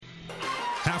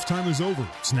Halftime is over.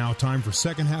 It's now time for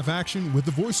second half action with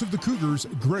the voice of the Cougars,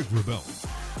 Greg Wrubell.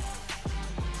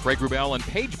 Greg Wrubell and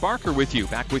Paige Barker with you.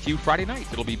 Back with you Friday night.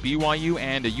 It'll be BYU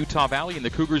and Utah Valley in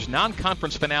the Cougars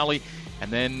non-conference finale.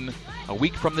 And then a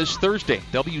week from this Thursday,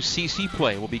 WCC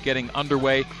play will be getting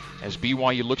underway as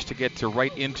BYU looks to get to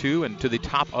right into and to the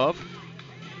top of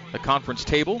the conference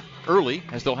table early,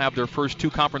 as they'll have their first two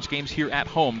conference games here at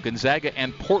home, Gonzaga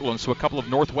and Portland. So a couple of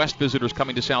Northwest visitors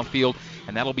coming to Southfield,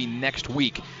 and that'll be next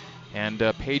week. And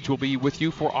Paige will be with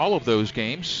you for all of those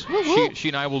games. She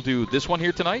and I will do this one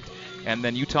here tonight, and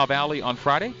then Utah Valley on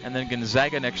Friday, and then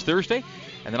Gonzaga next Thursday.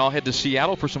 And then I'll head to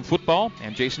Seattle for some football,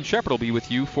 and Jason Shepard will be with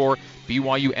you for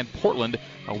BYU and Portland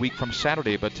a week from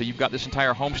Saturday. But you've got this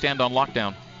entire homestand on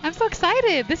lockdown. I'm so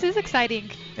excited. This is exciting.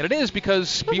 And it is,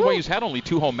 because BYU's had only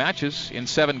 2 home matches in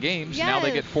 7 games. Yes. Now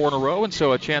they get 4 in a row, and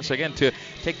so a chance again to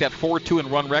take that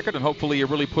 4-2-1 record and hopefully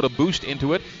really put a boost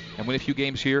into it and win a few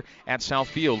games here at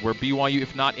Southfield, where BYU,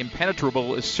 if not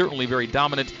impenetrable, is certainly very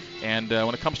dominant. And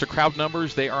when it comes to crowd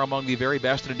numbers, they are among the very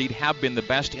best, and indeed have been the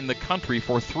best in the country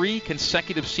for 3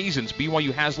 consecutive seasons.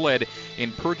 BYU has led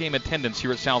in per-game attendance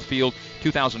here at Southfield.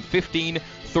 2015,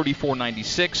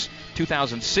 3496.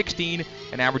 2016,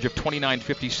 an average of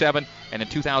 2957, and in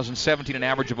 2017, an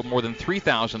average of more than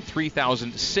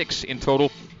 3,006 in total.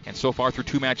 And so far through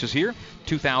 2 matches here,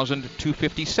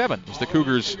 2,257 is the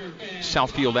Cougars'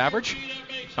 Southfield average.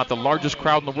 Not the largest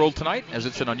crowd in the world tonight, as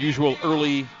it's an unusual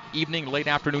early evening, late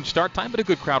afternoon start time, but a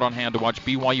good crowd on hand to watch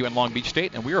BYU and Long Beach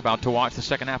State. And we're about to watch the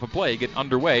second half of play get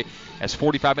underway as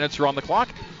 45 minutes are on the clock.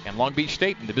 And Long Beach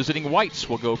State and the visiting Whites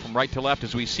will go from right to left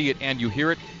as we see it and you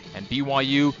hear it. And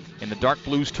BYU in the dark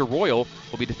blues to royal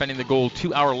will be defending the goal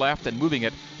to our left and moving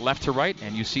it left to right.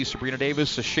 And you see Sabrina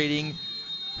Davis shading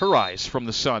her eyes from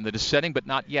the sun that is setting but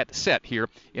not yet set here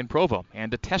in Provo.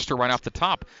 And to test her right off the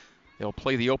top, they'll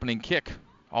play the opening kick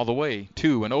all the way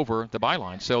to and over the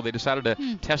byline. So they decided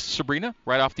to test Sabrina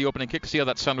right off the opening kick, see how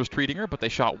that sun was treating her, but they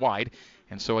shot wide.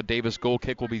 And so a Davis goal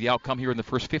kick will be the outcome here in the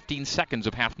first 15 seconds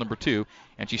of half number 2.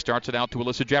 And she starts it out to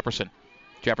Alyssa Jefferson.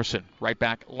 Jefferson, right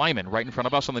back, Lyman, right in front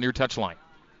of us on the near touch line.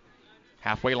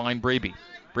 Halfway line, Braby.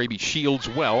 Braby shields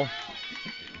well,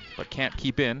 but can't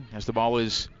keep in as the ball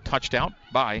is touched out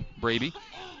by Braby.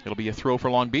 It'll be a throw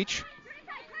for Long Beach.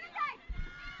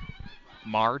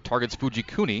 Marr targets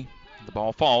Fujikuni. The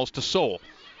ball falls to Sol.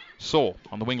 Sol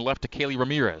on the wing left to Kaylee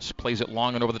Ramirez. Plays it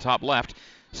long and over the top left.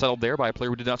 Settled there by a player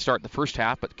who did not start in the first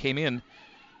half, but came in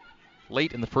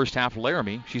late in the first half,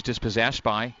 Laramie. She's dispossessed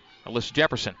by Alyssa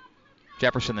Jefferson.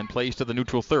 Jefferson then plays to the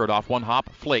neutral third off one hop.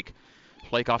 Flake.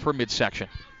 Flake off her midsection.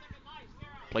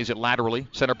 Plays it laterally,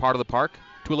 center part of the park,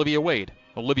 to Olivia Wade.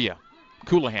 Olivia.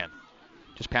 Coulihan.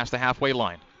 Just past the halfway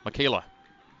line. Michaela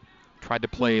tried to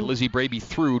play Lizzie Braby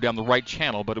through down the right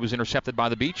channel, but it was intercepted by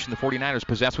the Beach, and the 49ers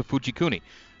possessed with Fujikuni.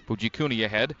 Fujikuni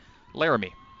ahead.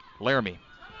 Laramie. Laramie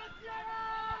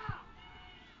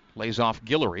lays off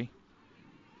Guillory.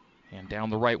 And down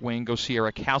the right wing goes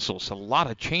Sierra Castles. A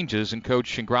lot of changes in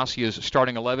Coach Ingracia's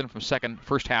starting 11 from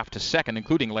first half to second,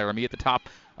 including Laramie at the top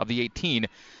of the 18.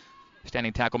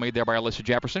 Standing tackle made there by Alyssa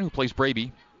Jefferson, who plays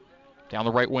Braby down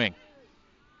the right wing.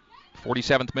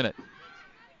 47th minute.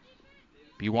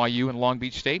 BYU and Long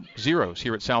Beach State, zeros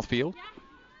here at Southfield.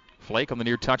 Flake on the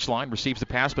near touchline receives the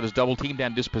pass, but is double teamed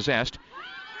and dispossessed.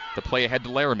 The play ahead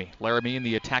to Laramie. Laramie in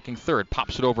the attacking third.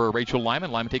 Pops it over Rachel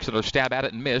Lyman. Lyman takes another stab at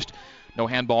it and missed. No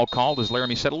handball called as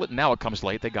Laramie settled it, and now it comes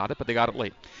late. They got it, but they got it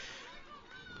late.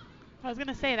 I was going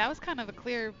to say, that was kind of a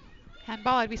clear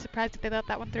handball. I'd be surprised if they let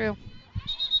that one through.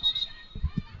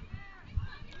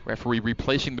 Referee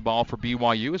replacing the ball for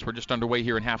BYU as we're just underway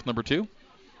here in half number 2.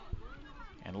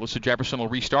 And Alyssa Jefferson will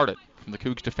restart it from the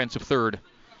Cougs' defensive third.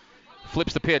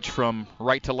 Flips the pitch from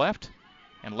right to left,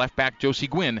 and left back Josie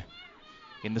Gwynn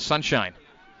in the sunshine.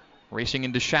 Racing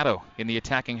into shadow in the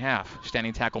attacking half.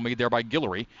 Standing tackle made there by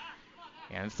Guillory.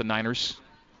 And it's the Niners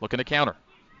looking to counter.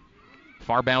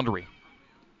 Far boundary.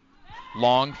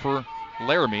 Long for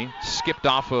Laramie. Skipped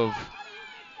off of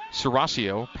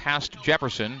Serasio, past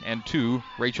Jefferson, and to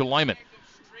Rachel Lyman.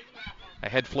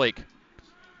 Ahead Flake.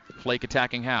 Flake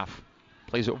attacking half.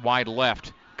 Plays it wide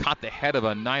left. Caught the head of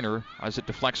a Niner as it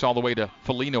deflects all the way to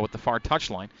Felino at the far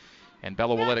touchline. And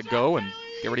Bella will let it go and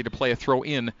get ready to play a throw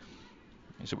in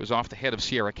as it was off the head of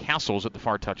Sierra Castles at the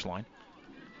far touchline.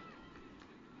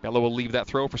 Bella will leave that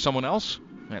throw for someone else.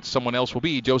 And that someone else will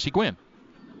be Josie Gwynn.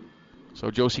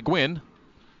 So Josie Gwynn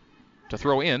to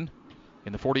throw in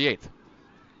the 48th.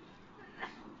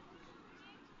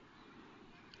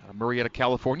 Out of Murrieta,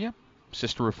 California.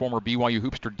 Sister of former BYU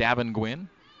hoopster Davin Gwynn.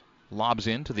 Lobs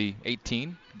in to the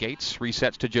 18. Gates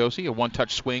resets to Josie. A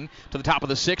one-touch swing to the top of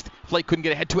the 6th. Flake couldn't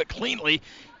get ahead to it cleanly.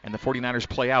 And the 49ers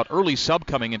play out. Early sub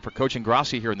coming in for Coach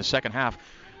Ingrassi here in the second half.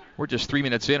 We're just 3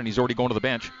 minutes in, and he's already going to the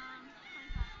bench.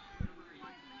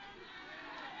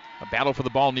 A battle for the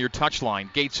ball near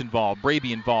touchline. Gates involved.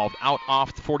 Braby involved. Out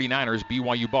off the 49ers.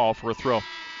 BYU ball for a throw.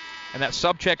 And that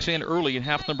sub checks in early in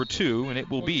half number 2, and it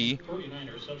will be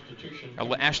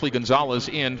Ashley Gonzalez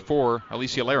in for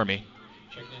Alicia Laramie.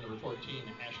 Checking in number 14,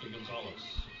 Ashley Gonzalez.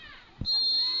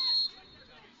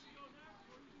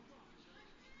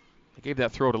 They gave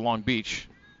that throw to Long Beach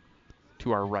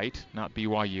to our right, not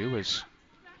BYU, as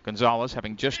Gonzalez,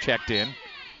 having just checked in,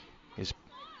 is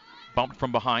bumped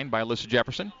from behind by Alyssa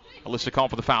Jefferson. Alyssa called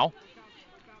for the foul.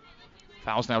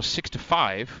 Foul's now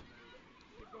 6-5.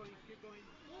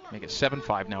 Make it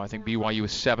 7-5 now. I think BYU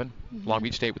is 7. Long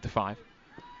Beach State with the 5.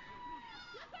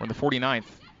 We're in the 49th.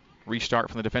 Restart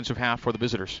from the defensive half for the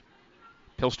visitors.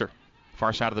 Pilster,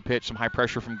 far side of the pitch. Some high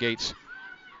pressure from Gates.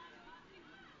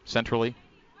 Centrally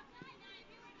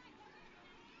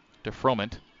to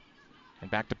Froment.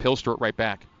 And back to Pilster right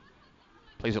back.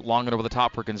 Plays it long and over the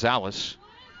top for Gonzalez.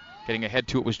 Getting ahead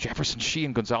to it was Jefferson. She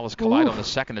and Gonzalez collide on the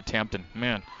second attempt. And,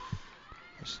 man,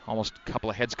 there's almost a couple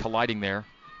of heads colliding there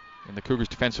in the Cougars'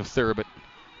 defensive third. But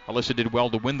Alyssa did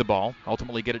well to win the ball.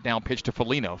 Ultimately get it down pitch to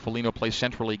Foligno. Foligno plays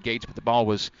centrally. Gates, but the ball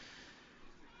was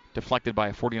deflected by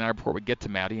a 49er before we get to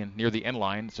Maddie. And near the end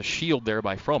line, it's a shield there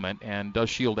by Froment. And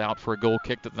does shield out for a goal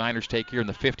kick that the Niners take here in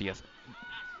the 50th.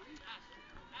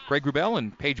 Greg Wrubell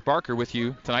and Paige Barker with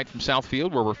you tonight from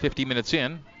Southfield, where we're 50 minutes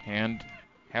in and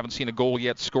haven't seen a goal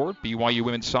yet scored. BYU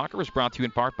Women's Soccer is brought to you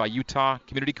in part by Utah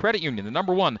Community Credit Union, the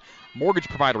 #1 mortgage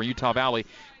provider in Utah Valley,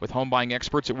 with home buying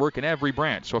experts at work in every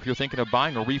branch. So if you're thinking of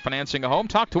buying or refinancing a home,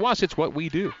 talk to us. It's what we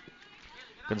do.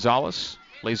 Gonzalez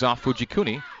lays off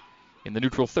Fujikuni in the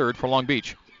neutral third for Long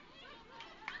Beach.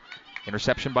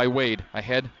 Interception by Wade,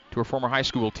 ahead to her former high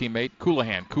school teammate,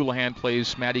 Coulihan. Coulihan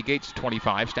plays Maddie Gates,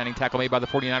 25. Standing tackle made by the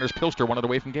 49ers. Pilster wanted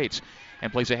away from Gates.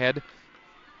 And plays ahead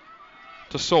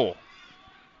to Soule.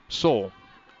 Soule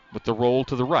with the roll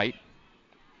to the right.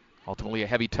 Ultimately a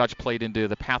heavy touch played into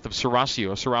the path of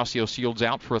Serasio. Serasio shields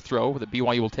out for a throw that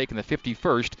BYU will take in the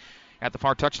 51st at the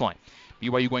far touchline.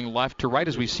 BYU going left to right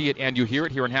as we see it and you hear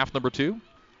it here in half number 2.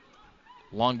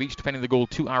 Long Beach defending the goal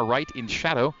to our right in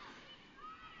shadow.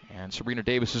 And Sabrina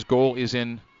Davis's goal is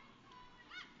in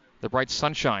the bright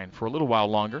sunshine for a little while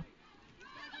longer.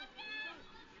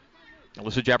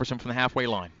 Alyssa Jefferson from the halfway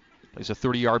line. Plays a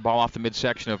 30-yard ball off the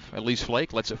midsection of Elise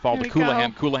Flake. Lets it fall to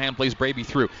Coulihan. Coulihan plays Braby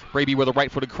through. Braby with a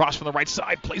right-footed cross from the right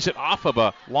side. Plays it off of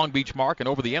a Long Beach mark and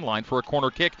over the end line for a corner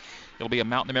kick. It'll be a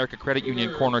Mountain America Credit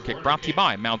Union corner kick brought to you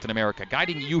by Mountain America,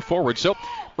 guiding you forward. So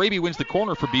Braby wins the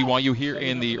corner for BYU here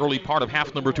in the early part of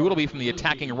half number 2. It'll be from the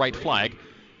attacking right flag.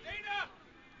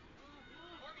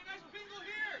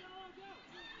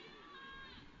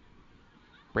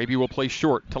 Braby will play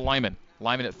short to Lyman.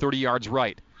 Lyman at 30 yards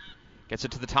right. Gets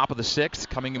it to the top of the 6th.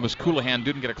 Coming in was Coulihan.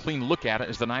 Didn't get a clean look at it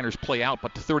as the Niners play out,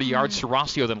 but to 30 yards,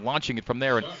 Serasio then launching it from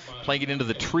there and playing it into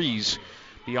the trees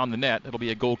beyond the net. It'll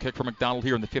be a goal kick for McDonald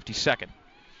here in the 52nd.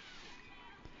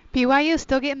 BYU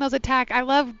still getting those attacks. I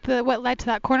love what led to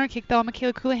that corner kick, though.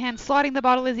 Michaela Coulihan slotting the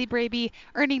ball to Lizzie Braby,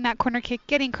 earning that corner kick,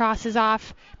 getting crosses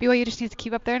off. BYU just needs to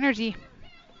keep up their energy.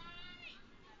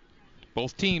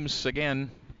 Both teams,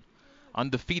 again,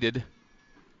 undefeated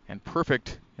and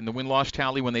perfect in the win-loss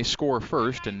tally when they score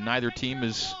first, and neither team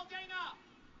has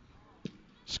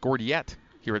scored yet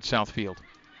here at Southfield.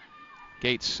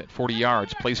 Gates at 40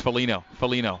 yards, plays Foligno.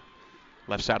 Foligno,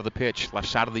 left side of the pitch, left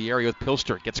side of the area with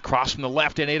Pilster. Gets across from the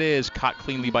left, and it is caught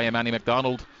cleanly by Amani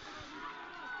McDonald.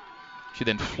 She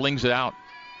then flings it out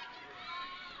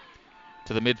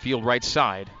to the midfield right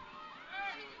side.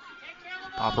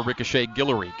 Off a ricochet,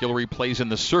 Guillory. Guillory plays in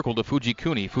the circle to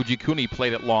Fujikuni. Fujikuni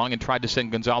played it long and tried to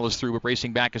send Gonzalez through, but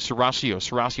racing back is Serasio.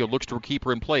 Serasio looks to her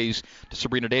keeper and plays to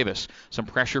Sabrina Davis. Some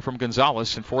pressure from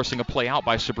Gonzalez and forcing a play out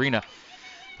by Sabrina.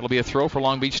 It'll be a throw for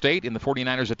Long Beach State in the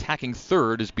 49ers attacking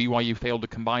third as BYU failed to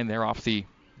combine there off the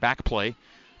back play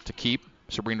to keep.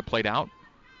 Sabrina played out,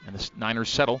 and the Niners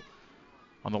settle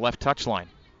on the left touchline.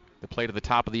 The play to the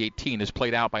top of the 18 is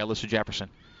played out by Alyssa Jefferson.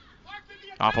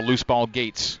 Off a loose ball,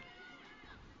 Gates.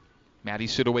 Maddie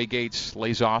Sidaway Gates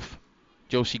lays off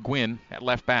Josie Gwynn at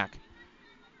left back.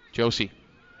 Josie,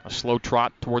 a slow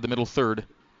trot toward the middle third.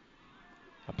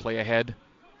 A play ahead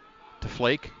to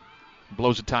Flake.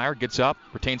 Blows a tire, gets up,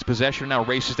 retains possession, now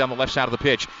races down the left side of the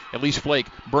pitch. Elise Flake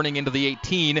burning into the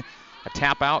 18. A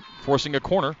tap out, forcing a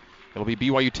corner. It'll be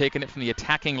BYU taking it from the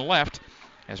attacking left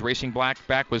as racing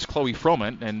back was Chloe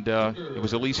Froment, and it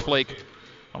was Elise Flake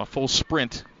on a full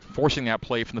sprint forcing that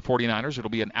play from the 49ers. It'll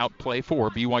be an out play for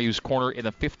BYU's corner in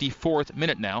the 54th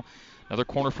minute now. Another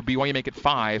corner for BYU, make it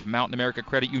 5. Mountain America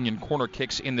Credit Union corner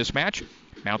kicks in this match.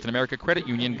 Mountain America Credit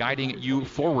Union guiding you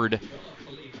forward.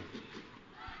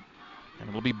 And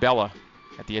it'll be Bella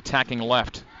at the attacking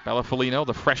left. Bella Folino,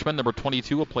 the freshman, number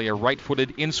 22, will play a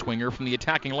right-footed in-swinger from the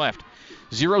attacking left.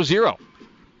 0-0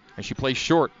 as she plays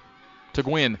short to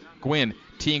Gwynn. Gwynn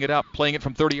teeing it up, playing it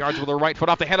from 30 yards with her right foot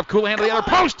off the head of Colohan to the other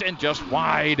post, and just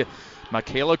wide.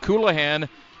 Michaela Colohan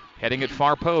heading at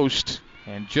far post,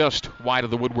 and just wide of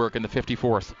the woodwork in the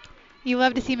 54th. You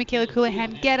love to see Michaela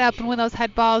Colohan get up and win those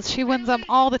head balls. She wins them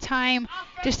all the time.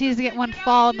 Just needs to get one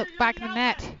fall in the back of the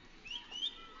net.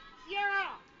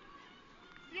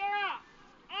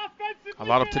 A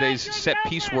lot of today's set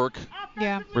piece work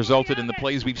resulted in the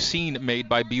plays we've seen made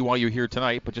by BYU here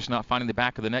tonight, but just not finding the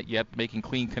back of the net yet, making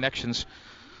clean connections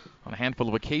on a handful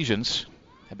of occasions.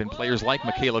 Have been players like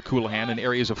Michaela Colohan in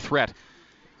areas of threat.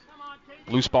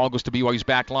 Loose ball goes to BYU's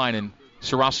back line, and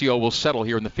Serasio will settle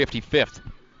here in the 55th.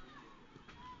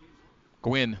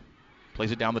 Gwynn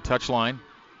plays it down the touchline,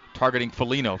 targeting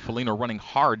Folino. Folino running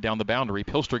hard down the boundary.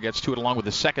 Pilster gets to it along with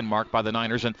the second mark by the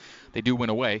Niners, and they do win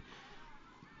away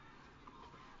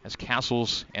as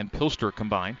Castles and Pilster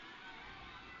combine.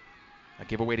 A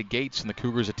giveaway to Gates, and the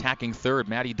Cougars attacking third.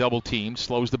 Maddie double teamed,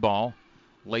 slows the ball,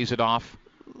 lays it off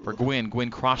for Gwynn. Gwynn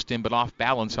crossed him, but off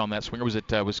balance on that swing. Or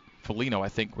was Folino, I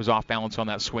think, was off balance on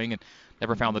that swing and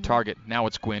never found the target. Now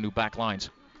it's Gwynn who back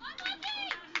lines.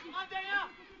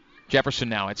 Jefferson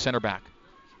now at center back.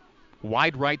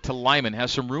 Wide right to Lyman.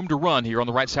 Has some room to run here on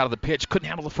the right side of the pitch. Couldn't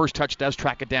handle the first touch. Does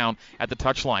track it down at the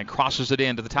touchline. Crosses it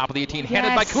in to the top of the 18.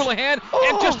 Headed by Colohan.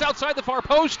 And just outside the far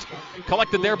post.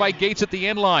 Collected there by Gates at the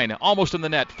end line. Almost in the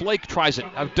net. Flake tries it.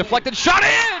 A deflected shot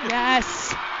in!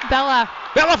 Yes. Bella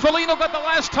Folino got the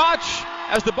last touch.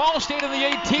 As the ball stayed in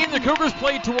the 18, the Cougars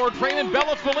played toward frame, and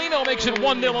Bella Folino makes it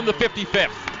 1-0 in the 55th.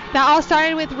 That all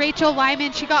started with Rachel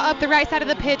Lyman. She got up the right side of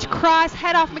the pitch. Cross.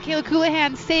 Head off Michaela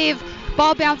Colohan. Save.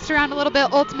 Ball bounced around a little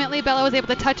bit. Ultimately, Bella was able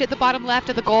to touch it the bottom left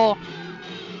of the goal.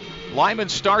 Lyman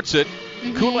starts it.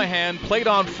 Colohan played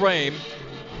on frame.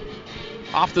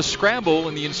 Off the scramble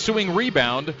and the ensuing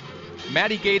rebound,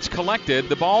 Maddie Gates collected.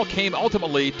 The ball came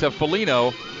ultimately to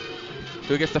Folino,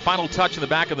 who gets the final touch in the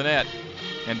back of the net.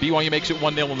 And BYU makes it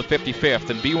 1-0 in the 55th.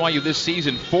 And BYU this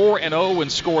season 4-0 in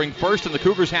scoring first, and the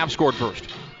Cougars have scored first.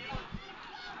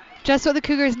 Just what the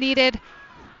Cougars needed,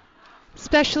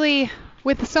 especially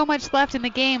with so much left in the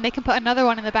game. They can put another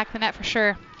one in the back of the net for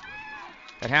sure.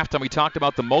 At halftime, we talked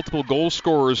about the multiple goal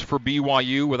scorers for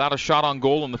BYU without a shot on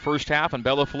goal in the first half, and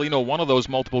Bella Folino, one of those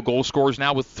multiple goal scorers,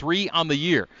 now with 3 on the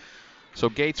year. So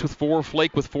Gates with 4,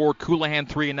 Flake with 4, Colohan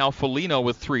 3, and now Folino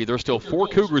with 3. There's still 4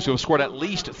 Cougars who have scored at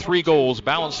least 3 goals.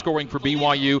 Balanced scoring for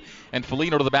BYU, and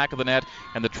Folino to the back of the net,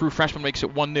 and the true freshman makes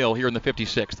it 1-0 here in the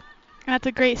 56th. That's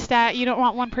a great stat. You don't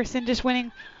want one person just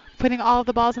winning, putting all of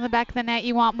the balls in the back of the net.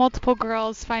 You want multiple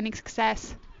girls finding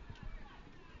success.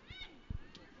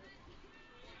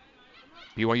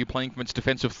 BYU playing from its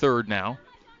defensive third now.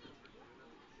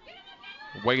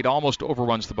 Wade almost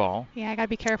overruns the ball. Yeah, I got to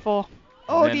be careful.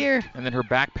 Oh, dear. And then her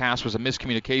back pass was a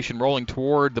miscommunication, rolling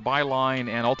toward the byline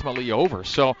and ultimately over.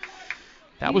 So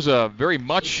that was a very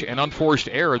much an unforced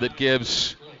error that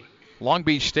gives Long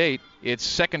Beach State its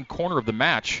second corner of the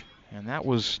match. And that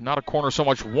was not a corner so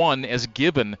much won as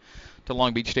given to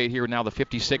Long Beach State here now the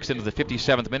 56th into the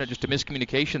 57th minute. Just a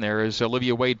miscommunication there as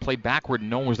Olivia Wade played backward and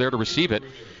no one was there to receive it.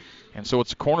 And so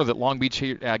it's a corner that Long Beach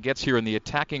gets here in the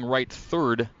attacking right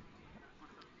third.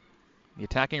 The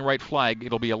attacking right flag.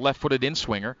 It'll be a left-footed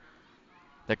in-swinger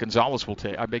that Gonzalez will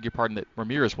take. I beg your pardon, that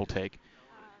Ramirez will take.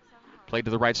 Played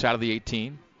to the right side of the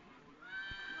 18.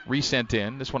 Resent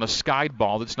in. This one a skied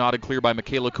ball that's nodded clear by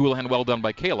Michaela Colohan. Well done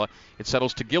by Kayla. It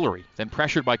settles to Guillory. Then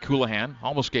pressured by Colohan.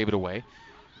 Almost gave it away.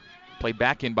 Played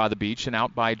back in by the Beach and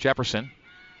out by Jefferson.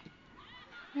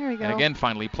 There we go. And again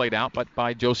finally played out but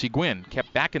by Josie Gwynn.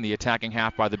 Kept back in the attacking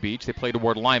half by the Beach. They play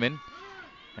toward Lyman.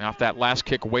 And off that last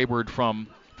kick wayward from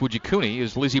Fujikuni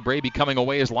is Lizzie Braby coming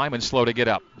away as Lyman slow to get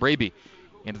up. Braby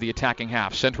into the attacking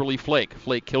half. Centrally Flake.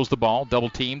 Flake kills the ball, double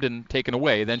teamed and taken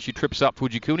away. Then she trips up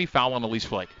Fujikuni, foul on Elise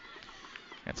Flake.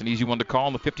 That's an easy one to call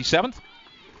in the 57th.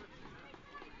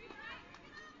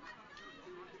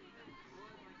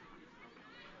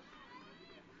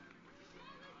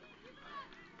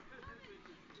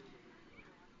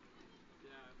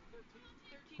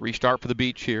 Restart for the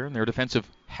Beach here in their defensive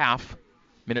half.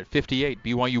 Minute 58,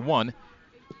 BYU 1.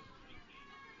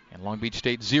 And Long Beach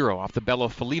State 0 off the Bella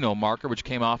Folino marker, which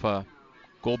came off a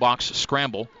goal box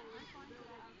scramble.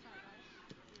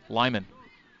 Lyman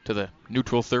to the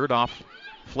neutral third off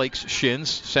Flake's shins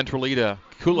centrally to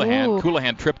Coulihan. Ooh.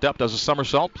 Coulihan tripped up, does a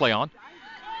somersault, play on.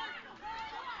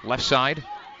 Left side,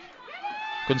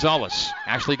 Gonzalez.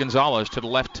 Ashley Gonzalez to the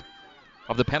left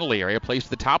of the penalty area, plays to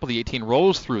the top of the 18,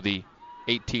 rolls through the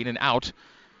 18 and out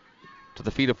to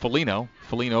the feet of Foligno.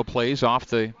 Foligno plays off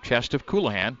the chest of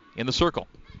Coulihan in the circle.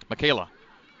 Michaela,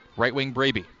 right wing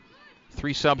Braby.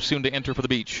 3 subs soon to enter for the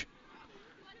Beach.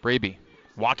 Braby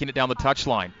walking it down the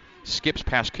touchline. Skips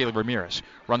past Kayla Ramirez.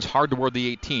 Runs hard toward the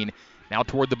 18. Now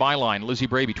toward the byline. Lizzie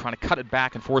Braby trying to cut it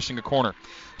back and forcing a corner.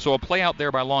 So a play out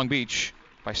there by Long Beach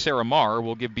by Sarah Marr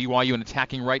will give BYU an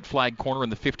attacking right flag corner in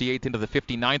the 58th into the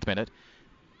 59th minute.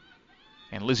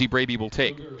 And Lizzie Braby will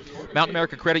take. Mountain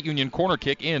America Credit Union corner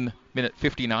kick in minute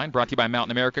 59. Brought to you by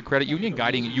Mountain America Credit Union,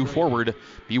 guiding you forward.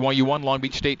 BYU 1, Long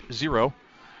Beach State 0.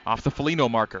 Off the Foligno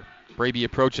marker. Braby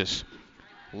approaches.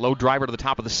 Low driver to the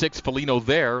top of the 6th. Foligno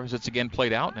there as it's again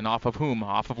played out. And off of whom?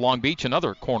 Off of Long Beach,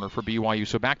 another corner for BYU.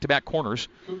 So back-to-back corners.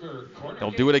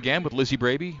 They'll do it again with Lizzie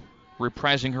Braby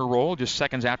reprising her role just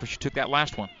seconds after she took that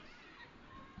last one.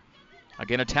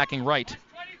 Again attacking right.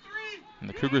 And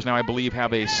the Cougars now, I believe,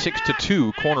 have a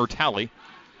 6-2 corner tally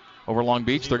over Long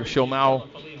Beach. She'll now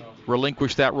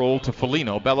relinquish that role to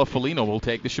Foligno. Bella Foligno will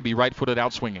take. This should be right-footed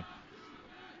out swinging.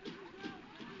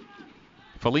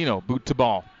 Foligno, boot to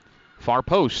ball. Far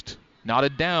post,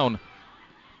 knotted down.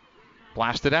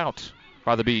 Blasted out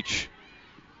by the Beach.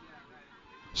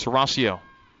 Serasio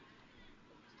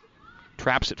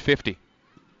traps at 50.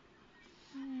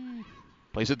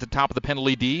 Plays at the top of the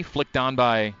penalty D, flicked on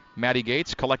by Maddie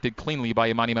Gates, collected cleanly by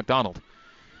Imani McDonald.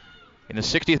 In the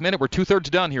 60th minute, we're 2/3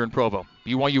 done here in Provo.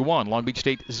 BYU 1, Long Beach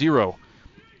State 0.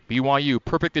 BYU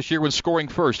perfect this year when scoring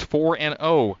first,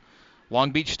 4-0.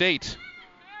 Long Beach State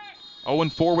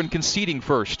 0-4 when conceding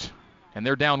first. And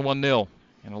they're down 1-0.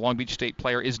 And a Long Beach State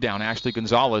player is down. Ashley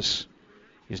Gonzalez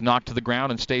is knocked to the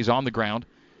ground and stays on the ground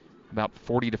about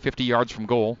 40 to 50 yards from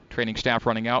goal. Training staff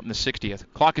running out in the 60th.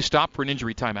 Clock is stopped for an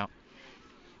injury timeout.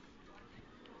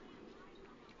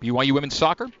 BYU Women's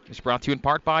Soccer is brought to you in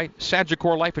part by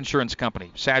Sagicor Life Insurance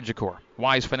Company. Sagicor,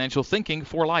 wise financial thinking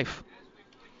for life.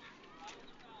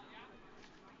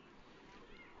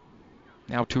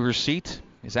 Now to her seat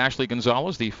is Ashley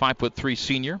Gonzalez, the 5'3"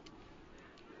 senior.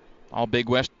 All Big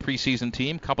West preseason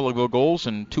team. Couple of goals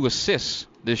and 2 assists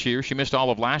this year. She missed all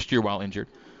of last year while injured.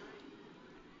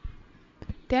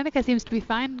 Danica seems to be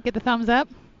fine. Get the thumbs up.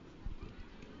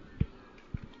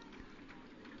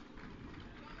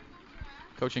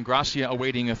 Coach Ingracia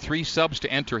awaiting 3 subs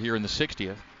to enter here in the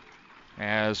 60th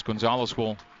as Gonzalez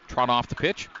will trot off the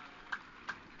pitch.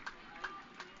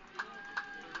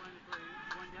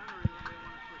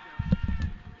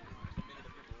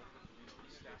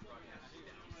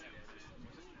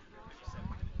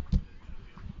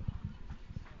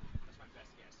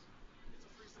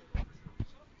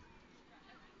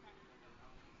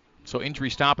 So injury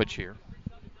stoppage here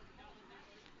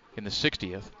in the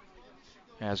 60th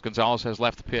as Gonzalez has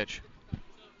left the pitch.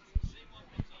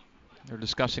 They're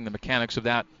discussing the mechanics of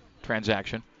that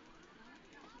transaction.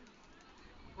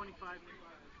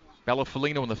 Bella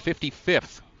Foligno in the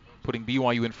 55th, putting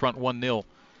BYU in front 1-0.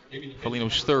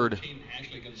 Foligno's 3rd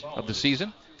of the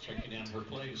season.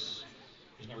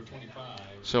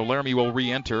 So Laramie will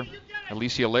re-enter.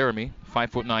 Alicia Laramie,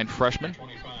 5'9" freshman,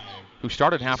 who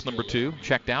started half number 2,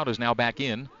 checked out, is now back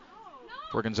in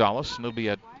for Gonzalez. And it'll be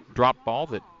a drop ball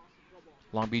that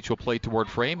Long Beach will play toward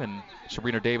frame, and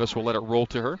Sabrina Davis will let it roll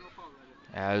to her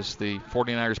as the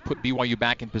 49ers put BYU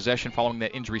back in possession following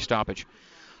that injury stoppage.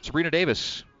 Sabrina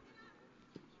Davis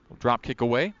will drop kick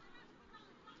away.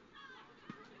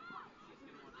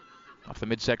 Off the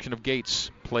midsection of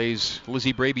Gates, plays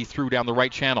Lizzie Braby through down the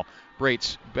right channel.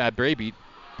 Braby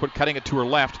cutting it to her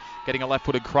left, getting a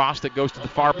left-footed cross that goes to the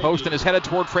far post and is headed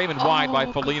toward frame and wide by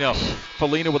Foligno.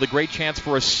 Foligno with a great chance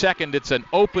for a second. It's an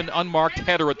open, unmarked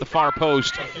header at the far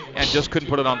post and just couldn't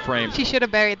put it on frame. She should have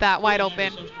buried that wide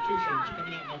open.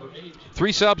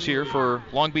 3 subs here for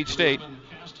Long Beach State.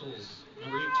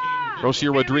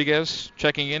 Rocio Rodriguez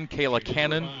checking in. Kayla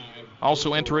Cannon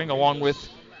also entering along with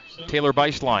Taylor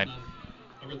Beislein.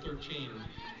 Number 13,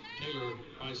 Taylor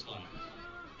Beislein.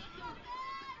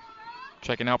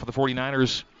 Checking out for the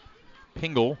 49ers,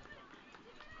 Pingle,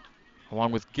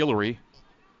 along with Guillory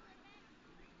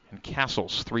and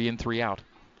Castles, 3 in, 3 out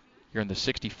here in the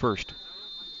 61st.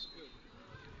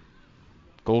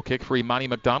 Goal kick for Imani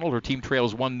McDonald. Her team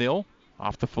trails 1-0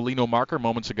 off the Foligno marker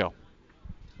moments ago.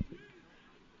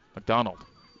 McDonald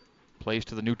plays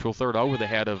to the neutral third over the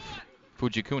head of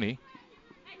Fujikuni.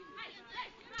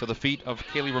 To the feet of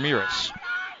Kaylee Ramirez.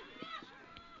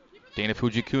 Dana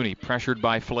Fujikuni pressured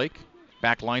by Flake.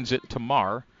 Backlines it to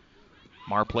Marr.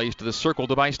 Marr plays to the circle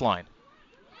to Beislein.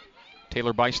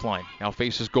 Taylor Beislein now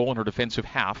faces goal in her defensive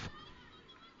half.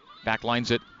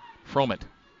 Backlines it, Froment.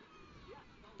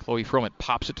 Chloe Froment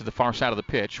pops it to the far side of the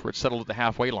pitch where it's settled at the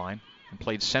halfway line and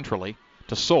played centrally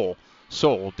to Soule.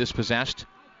 Soule dispossessed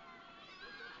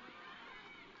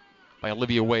by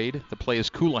Olivia Wade. The play is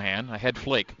Coulihan. Ahead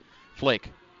Flake.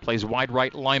 Flake plays wide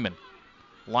right Lyman.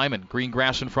 Lyman, green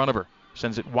grass in front of her.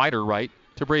 Sends it wider right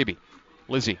to Braby.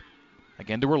 Lizzie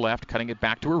again to her left, cutting it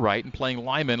back to her right and playing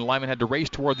Lyman. Lyman had to race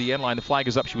toward the end line. The flag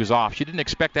is up. She was off. She didn't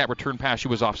expect that return pass. She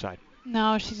was offside.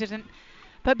 No, she didn't.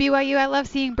 But BYU, I love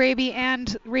seeing Braby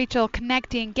and Rachel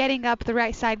connecting, getting up the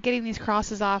right side, getting these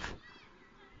crosses off.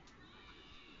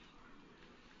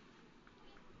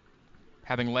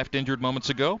 Having left injured moments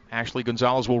ago, Ashley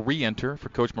Gonzalez will re-enter for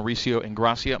Coach Mauricio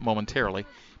Ingracia momentarily.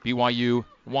 BYU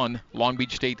 1, Long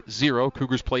Beach State 0.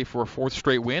 Cougars play for a 4th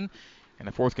straight win and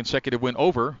a 4th consecutive win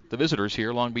over the visitors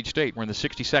here, Long Beach State. We're in the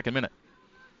 62nd minute.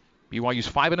 BYU's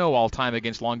 5-0 all-time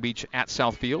against Long Beach at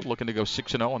Southfield, looking to go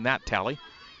 6-0 on that tally.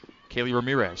 Kaylee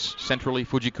Ramirez, centrally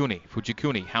Fujikuni.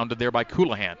 Fujikuni hounded there by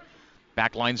Coulihan.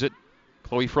 Backlines it,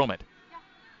 Chloe Froment.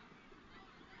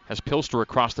 Has Pilster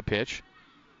across the pitch.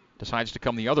 Decides to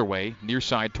come the other way, near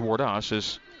side toward us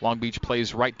as Long Beach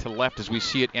plays right to left as we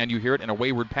see it and you hear it. And a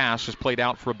wayward pass is played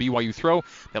out for a BYU throw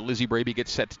that Lizzie Braby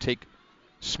gets set to take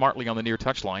smartly on the near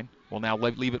touchline. We'll now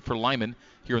leave it for Lyman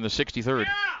here in the 63rd.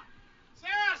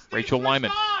 Rachel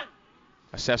Lyman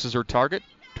assesses her target.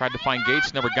 Tried to find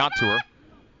Gates, never got to her.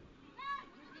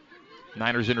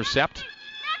 Niners intercept.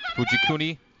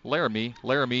 Fujikuni,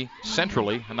 Laramie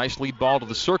centrally. A nice lead ball to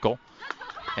the circle.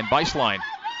 And Beislein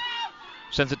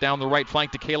sends it down the right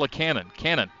flank to Kayla Cannon.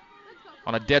 Cannon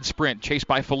on a dead sprint, chased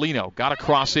by Foligno. Got a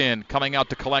cross in, coming out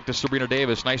to collect to Sabrina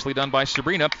Davis. Nicely done by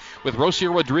Sabrina with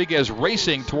Rocio Rodriguez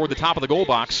racing toward the top of the goal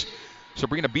box.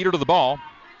 Sabrina beat her to the ball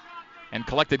and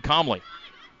collected calmly.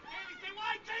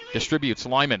 Distributes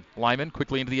Lyman. Lyman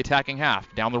quickly into the attacking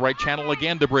half. Down the right channel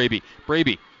again to Braby.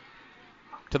 Braby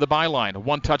to the byline.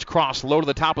 One-touch cross, low to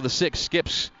the top of the 6.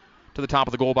 Skips to the top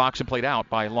of the goal box and played out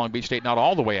by Long Beach State. Not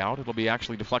all the way out. It'll be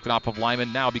actually deflected off of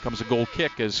Lyman. Now becomes a goal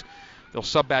kick as they'll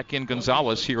sub back in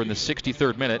Gonzalez here in the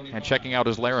 63rd minute. And checking out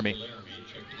is Laramie.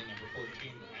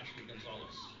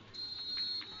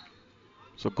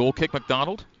 So goal kick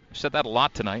McDonald. I've said that a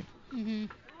lot tonight. Mm-hmm.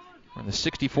 We're in the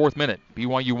 64th minute.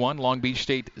 BYU 1, Long Beach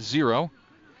State 0.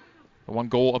 The one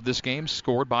goal of this game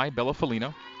scored by Bella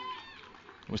Foligno.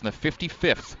 It was in the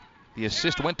 55th. The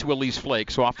assist went to Elise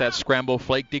Flake, so off that scramble,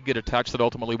 Flake did get a touch that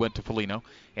ultimately went to Foligno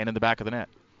and in the back of the net.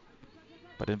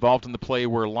 But involved in the play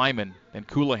were Lyman, then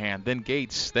Coulihan, then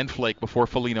Gates, then Flake before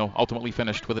Foligno ultimately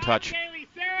finished with a touch.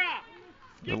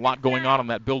 There's a lot going on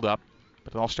that build-up,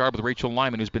 but it all started with Rachel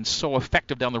Lyman, who's been so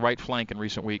effective down the right flank in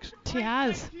recent weeks. She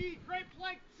has.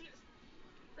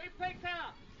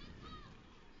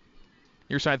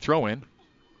 Near side throw-in.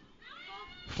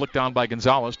 Flicked on by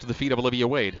Gonzalez to the feet of Olivia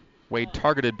Wade. Wade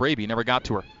targeted Braby, never got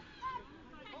to her.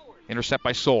 Intercept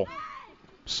by Soule.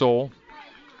 Soule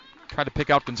tried to pick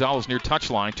out Gonzalez near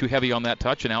touchline. Too heavy on that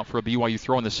touch and out for a BYU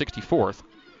throw in the 64th.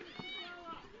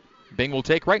 Bing will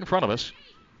take right in front of us.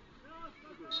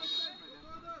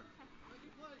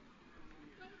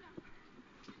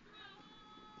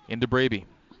 Into Braby.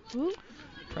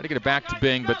 Tried to get it back to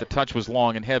Bing, but the touch was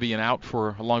long and heavy and out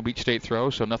for a Long Beach State throw,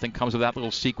 so nothing comes of that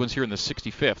little sequence here in the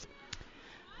 65th.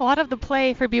 A lot of the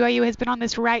play for BYU has been on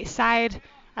this right side.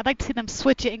 I'd like to see them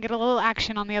switch it and get a little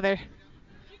action on the other.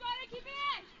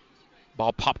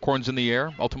 Ball popcorns in the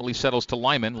air, ultimately settles to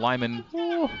Lyman. Lyman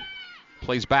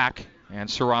plays back, and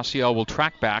Saraciel will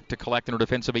track back to collect in her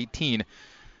defensive 18.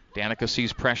 Danica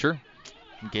sees pressure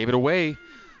and gave it away.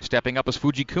 Stepping up is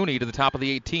Fujikuni to the top of the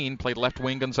 18. Played left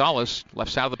wing Gonzalez,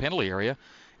 left side of the penalty area.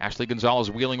 Ashley Gonzalez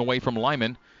wheeling away from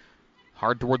Lyman.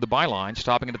 Hard toward the byline,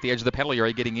 stopping it at the edge of the penalty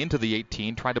area, getting into the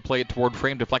 18. Tried to play it toward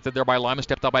frame, deflected there by Lyman.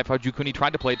 Stepped out by Fujikuni,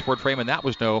 tried to play it toward frame, and that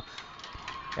was no.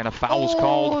 And a foul is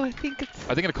called. I think it's...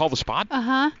 Are they going to call the spot?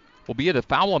 Uh-huh. Will be a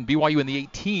foul on BYU in the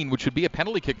 18, which would be a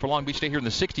penalty kick for Long Beach State here in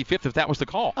the 65th if that was the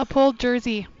call. A pulled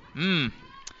jersey.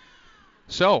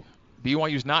 So,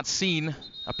 BYU's not seen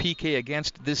a PK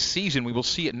against this season. We will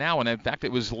see it now, and in fact,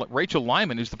 it was Rachel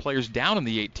Lyman who's the player's down in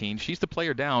the 18. She's the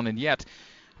player down, and yet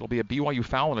it'll be a BYU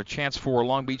foul and a chance for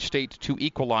Long Beach State to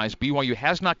equalize. BYU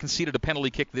has not conceded a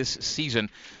penalty kick this season.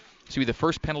 This will be the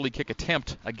first penalty kick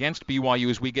attempt against BYU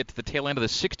as we get to the tail end of the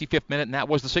 65th minute, and that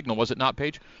was the signal, was it not,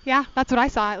 Paige? Yeah, that's what I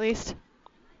saw at least.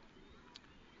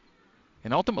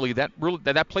 And ultimately, that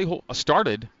play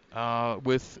started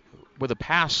with a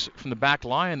pass from the back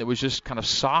line that was just kind of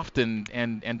soft and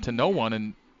to no one,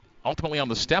 and ultimately on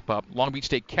the step up, Long Beach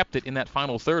State kept it in that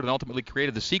final third and ultimately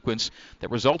created the sequence that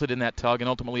resulted in that tug and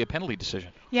ultimately a penalty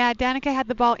decision. Yeah, Danica had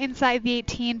the ball inside the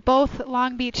 18. Both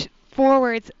Long Beach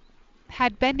forwards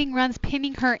had bending runs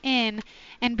pinning her in,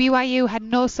 and BYU had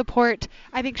no support.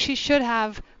 I think she should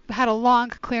have had a long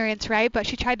clearance, right? But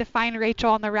she tried to find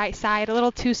Rachel on the right side. A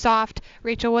little too soft.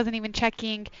 Rachel wasn't even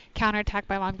checking. Counterattack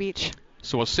by Long Beach.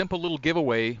 So a simple little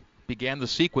giveaway began the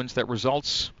sequence that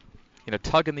results in a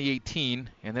tug in the 18,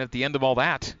 and then at the end of all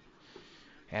that,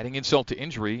 adding insult to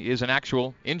injury, is an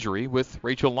actual injury with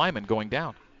Rachel Lyman going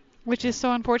down. Which is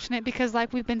so unfortunate because,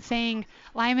 like we've been saying,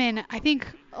 Lyman, I think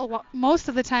most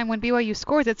of the time when BYU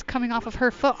scores, it's coming off of her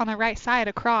foot on the right side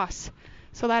across.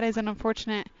 So that is an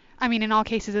unfortunate, I mean, in all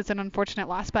cases it's an unfortunate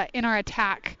loss, but in our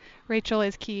attack, Rachel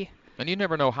is key. And you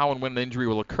never know how and when the injury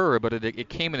will occur, but it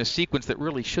came in a sequence that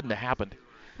really shouldn't have happened.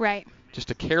 Right. Just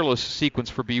a careless sequence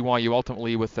for BYU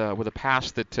ultimately with a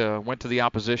pass that went to the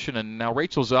opposition. And now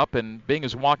Rachel's up and Bing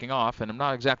is walking off, and I'm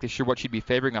not exactly sure what she'd be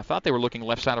favoring. I thought they were looking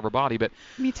left side of her body, but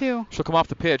me too. She'll come off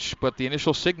the pitch, but the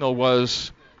initial signal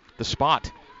was the spot.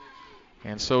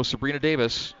 And so Sabrina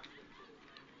Davis,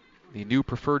 the new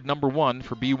preferred number 1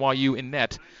 for BYU in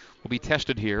net, will be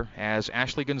tested here as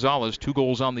Ashley Gonzalez, 2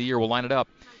 goals on the year, will line it up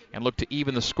and look to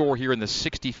even the score here in the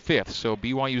 65th. So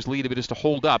BYU's lead, if it is to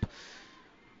hold up,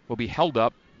 will be held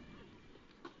up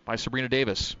by Sabrina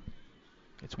Davis.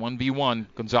 It's 1v1,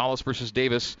 Gonzalez versus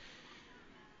Davis,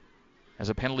 as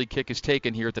a penalty kick is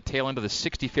taken here at the tail end of the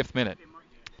 65th minute.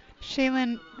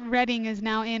 Shaylin Redding is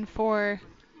now in for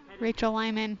Rachel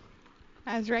Lyman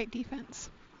as right defense.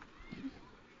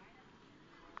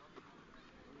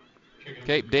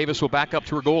 Okay, Davis will back up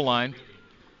to her goal line,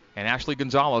 and Ashley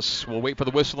Gonzalez will wait for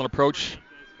the whistle and approach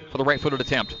for the right-footed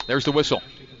attempt. There's the whistle.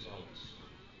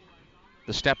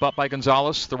 The step up by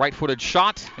Gonzalez, the right-footed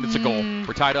shot, and it's a goal.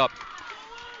 We're tied up.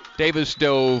 Davis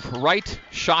dove right,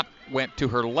 shot went to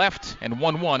her left, and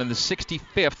 1-1 in the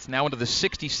 65th, now into the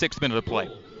 66th minute of play.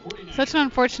 Such an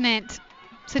unfortunate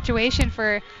situation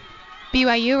for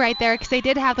BYU right there because they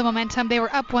did have the momentum. They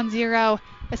were up 1-0,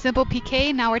 a simple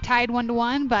PK. Now we're tied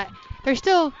 1-1, but there's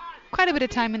still quite a bit of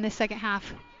time in this second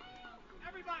half.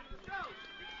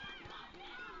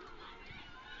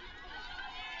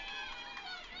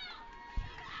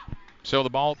 So the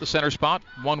ball at the center spot,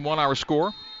 1-1 our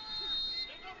score.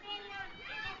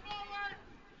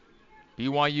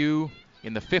 BYU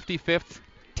in the 55th,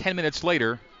 10 minutes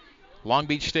later, Long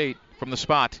Beach State from the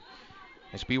spot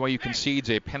as BYU concedes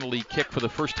a penalty kick for the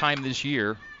first time this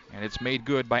year, and it's made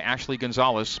good by Ashley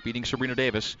Gonzalez, beating Sabrina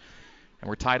Davis, and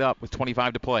we're tied up with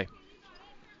 25 to play.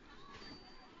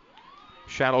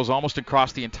 Shadows almost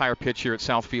across the entire pitch here at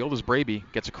Southfield as Braby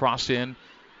gets a cross in.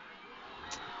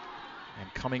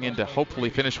 And coming in to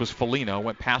hopefully finish was Felino.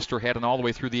 Went past her head and all the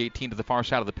way through the 18 to the far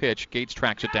side of the pitch. Gates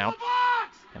tracks it down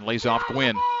and lays off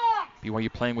Gwynn.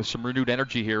 BYU playing with some renewed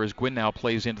energy here as Gwynn now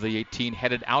plays into the 18,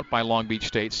 headed out by Long Beach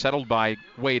State, settled by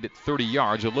Wade at 30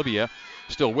 yards. Olivia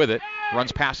still with it,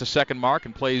 runs past the second mark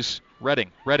and plays Redding.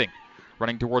 Redding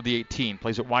running toward the 18,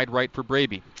 plays it wide right for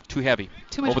Braby. Too heavy,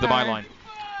 too much over the byline.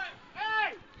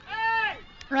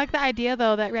 I like the idea,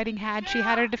 though, that Redding had. She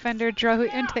had her defender draw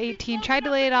into the 18, tried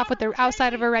to lay it off with the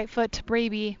outside of her right foot to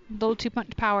Braby. A little too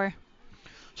much power.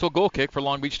 So goal kick for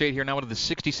Long Beach State here now into the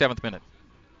 67th minute.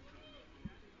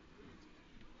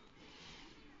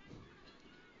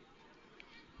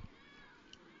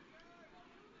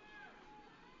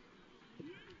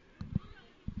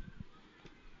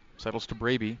 Settles to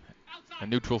Braby, a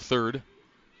neutral third.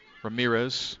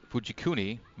 Ramirez,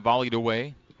 Fujikuni volleyed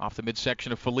away off the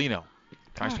midsection of Felino.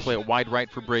 Tries to play it wide right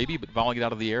for Braby, but volleyed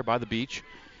out of the air by the beach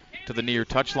to the near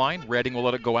touchline. Redding will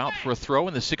let it go out for a throw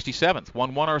in the 67th.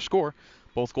 1-1 our score.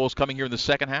 Both goals coming here in the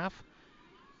second half.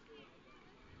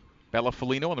 Bella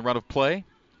Felino on the run of play,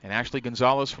 and Ashley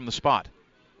Gonzalez from the spot.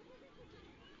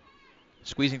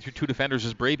 Squeezing through 2 defenders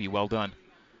is Braby. Well done.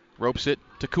 Ropes it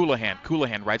to Coulihan.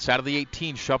 Coulihan, right side of the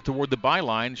 18, shoved toward the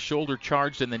byline, shoulder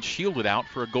charged and then shielded out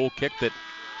for a goal kick that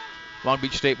Long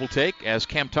Beach State will take as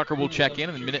Cam Tucker will check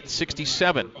in minute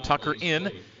 67. Tucker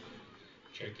in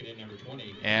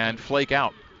and flake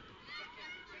out.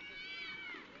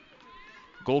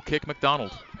 Goal kick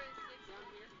McDonald.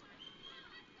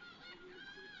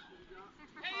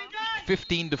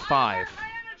 15-5.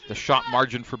 The shot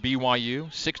margin for BYU.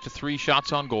 6-3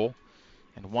 shots on goal.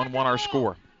 And 1-1 our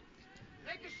score.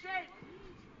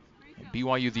 And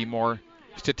BYU the more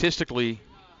statistically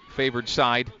favored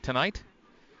side tonight.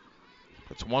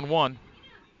 It's 1-1.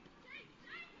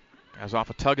 As off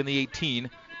a tug in the 18,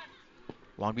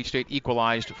 Long Beach State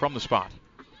equalized from the spot.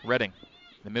 Redding,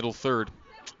 the middle third.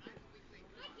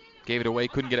 Gave it away,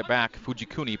 couldn't get it back.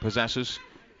 Fujikuni possesses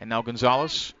And now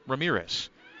Gonzalez, Ramirez.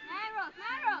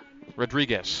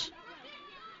 Rodriguez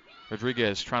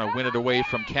trying to win it away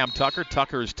from Cam Tucker.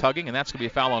 Tucker is tugging, and that's going to be a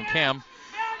foul on Cam.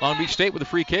 Long Beach State with a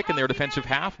free kick in their defensive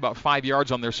half, about 5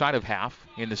 yards on their side of half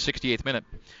in the 68th minute.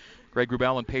 Greg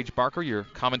Wrubell and Paige Barker, your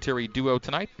commentary duo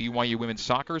tonight. BYU Women's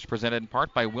Soccer is presented in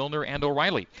part by Wilner and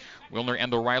O'Reilly. Wilner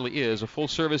and O'Reilly is a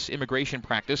full-service immigration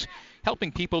practice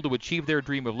helping people to achieve their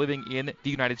dream of living in the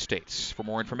United States. For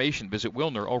more information, visit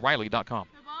WilnerO'Reilly.com.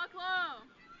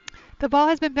 The ball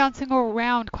has been bouncing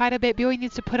around quite a bit. BYU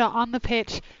needs to put it on the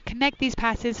pitch, connect these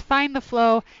passes, find the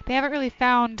flow. They haven't really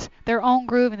found their own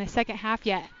groove in the second half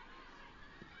yet.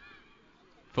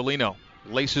 Foligno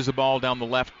laces the ball down the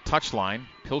left touchline.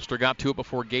 Pilster got to it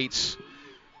before Gates,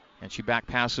 and she back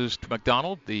passes to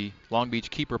McDonald. The Long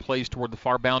Beach keeper plays toward the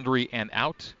far boundary and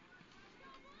out.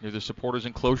 Near the supporters'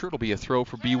 enclosure, it'll be a throw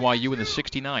for BYU in the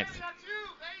 69th.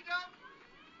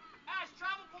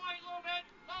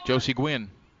 Josie Gwynn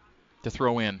to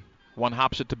throw in. One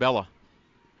hops it to Bella.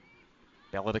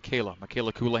 Bella to Kayla.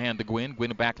 Michaela Colohan to Gwynn.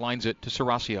 Gwynn backlines it to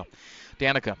Serasio.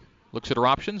 Danica looks at her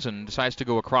options and decides to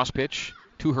go across pitch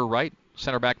to her right.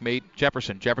 Center back mate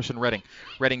Jefferson. Redding.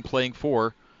 Redding playing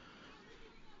for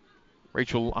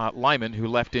Rachel Lyman, who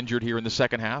left injured here in the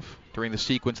second half during the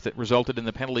sequence that resulted in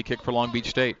the penalty kick for Long Beach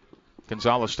State.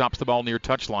 Gonzalez stops the ball near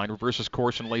touchline, reverses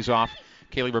course and lays off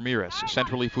Kaylee Ramirez.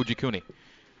 Centrally Fujikuni.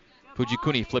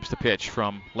 Fujikuni flips the pitch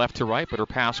from left to right, but her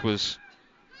pass was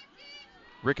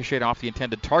ricocheted off the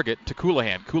intended target to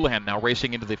Colohan. Colohan now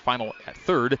racing into the final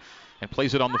third and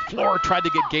plays it on the floor. Tried to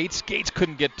get Gates. Gates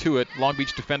couldn't get to it. Long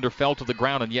Beach defender fell to the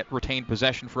ground and yet retained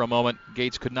possession for a moment.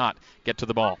 Gates could not get to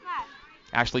the ball.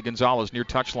 Ashley Gonzalez near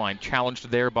touchline, challenged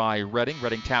there by Redding.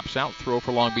 Redding taps out. Throw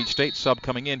for Long Beach State. Sub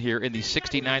coming in here in the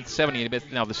 69th,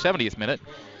 70th, now the 70th minute.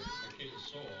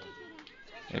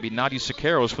 Maybe Nadia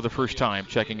Siqueiros for the first time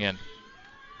checking in.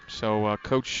 So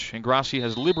Coach Ingrassi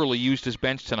has liberally used his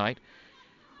bench tonight,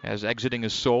 as exiting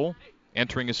his Soul,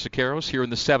 entering his Siqueiros here in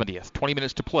the 70th. 20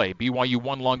 minutes to play. BYU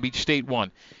 1, Long Beach State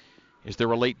 1. Is there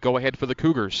a late go-ahead for the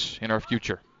Cougars in our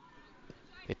future?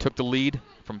 They took the lead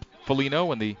from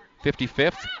Foligno in the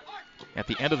 55th. At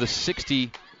the end of the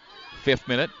 65th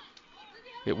minute,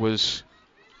 it was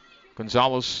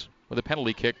Gonzalez with a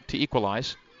penalty kick to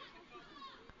equalize.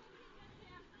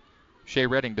 Shea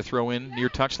Redding to throw in near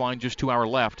touchline, just 2 hours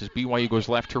left as BYU goes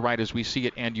left to right as we see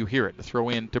it and you hear it. The throw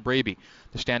in to Braby.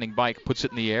 The standing bike puts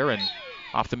it in the air and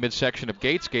off the midsection of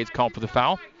Gates. Gates called for the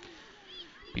foul.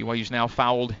 BYU's now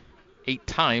fouled 8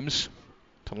 times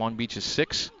to Long Beach's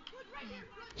 6.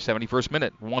 71st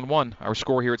minute, 1-1, our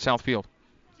score here at Southfield.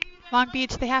 Long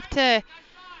Beach, they have to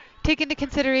take into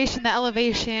consideration the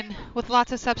elevation with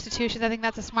lots of substitutions. I think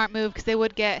that's a smart move because they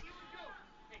would get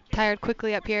tired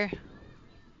quickly up here.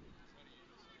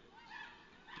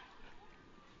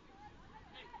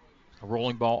 A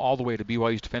rolling ball all the way to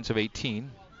BYU's defensive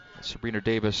 18. Sabrina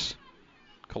Davis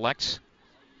collects.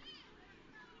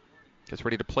 Gets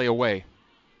ready to play away.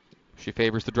 She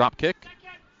favors the drop kick.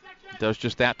 Does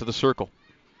just that to the circle.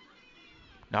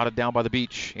 Knotted down by the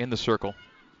beach in the circle.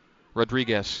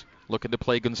 Rodriguez looking to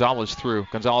play Gonzalez through.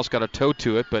 Gonzalez got a toe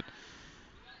to it, but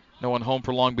no one home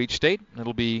for Long Beach State.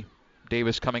 It'll be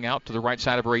Davis coming out to the right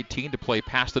side of her 18 to play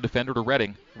past the defender to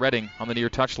Redding. Redding on the near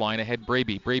touchline ahead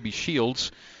Braby. Braby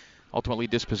shields. Ultimately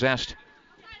dispossessed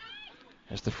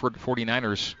as the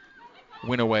 49ers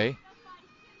win away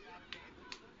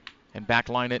and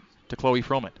backline it to Chloe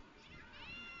Froment.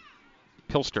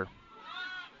 Pilster.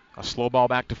 A slow ball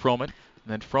back to Froment,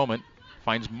 and then Froment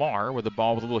finds Marr with a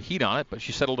ball with a little heat on it, but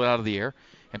she settled it out of the air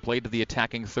and played to the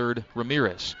attacking third,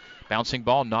 Ramirez. Bouncing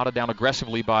ball knotted down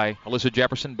aggressively by Alyssa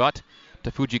Jefferson, but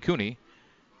to Fujikuni.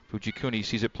 Fujikuni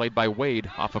sees it played by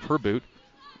Wade off of her boot,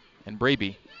 and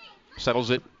Braby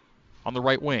settles it on the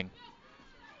right wing.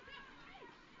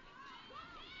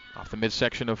 Off the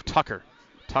midsection of Tucker.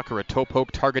 Tucker, a toe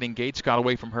poke targeting Gates, got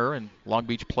away from her, and Long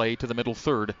Beach play to the middle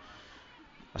third.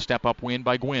 A step-up win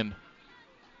by Gwynn.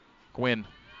 Gwynn,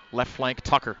 left flank,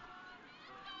 Tucker.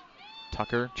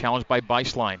 Tucker, challenged by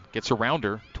Beislein, gets around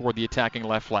her toward the attacking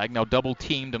left flag. Now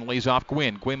double-teamed and lays off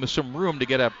Gwynn. Gwynn with some room to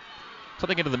get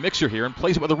something into the mixer here and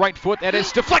plays it with the right foot. That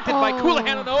is deflected by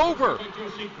Colohan and over.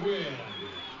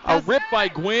 A rip by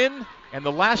Gwynn, and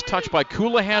the last touch by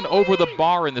Colohan over the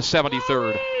bar in the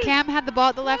 73rd. Cam had the ball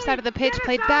at the left side of the pitch,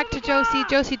 played back to Josie.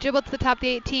 Josie dribbled to the top of the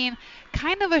 18.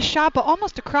 Kind of a shot, but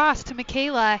almost across to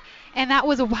Michaela, and that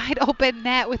was a wide open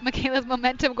net with Michaela's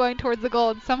momentum going towards the goal,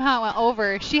 and somehow it went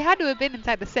over. She had to have been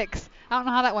inside the 6. I don't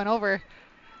know how that went over.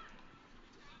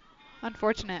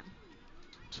 Unfortunate.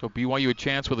 So BYU a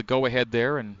chance with a go-ahead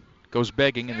there and goes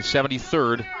begging in the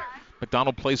 73rd.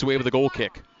 McDonald plays away with a goal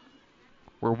kick.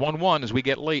 We're 1-1 as we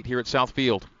get late here at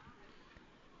Southfield.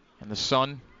 And the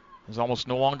sun is almost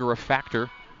no longer a factor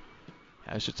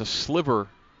as just a sliver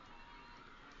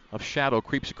of shadow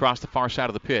creeps across the far side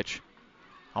of the pitch,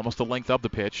 almost the length of the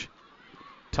pitch.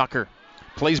 Tucker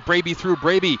plays Braby through.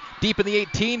 Braby deep in the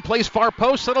 18, plays far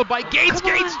post, settled by Gates.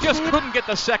 Gates just couldn't get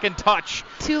the second touch.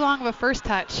 Too long of a first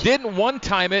touch. Didn't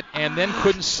one-time it and then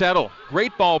couldn't settle.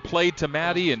 Great ball played to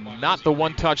Maddie and not the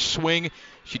one-touch swing.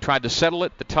 She tried to settle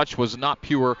it. The touch was not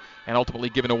pure and ultimately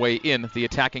given away in the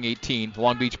attacking 18.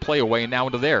 Long Beach play away and now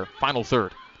into their final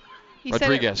third.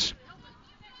 Rodriguez.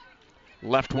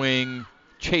 Left wing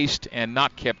chased and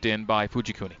not kept in by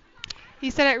Fujikuni. You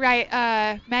said it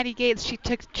right. Maddie Gates, she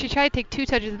tried to take 2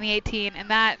 touches in the 18, and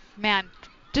that, man,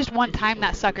 just one time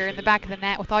that sucker in the back of the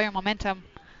net with all your momentum.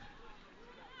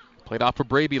 Played off for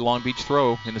Braby, Long Beach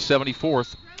throw in the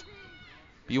 74th.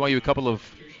 BYU a couple of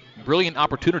brilliant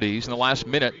opportunities in the last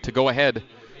minute to go ahead.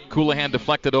 Coulihan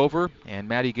deflected over, and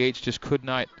Maddie Gates just could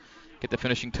not get the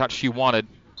finishing touch she wanted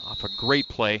off a great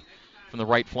play from the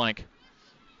right flank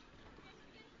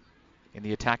in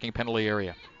the attacking penalty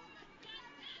area.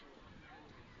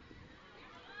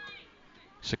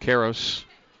 Sequeiros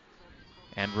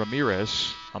and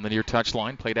Ramirez on the near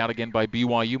touchline. Played out again by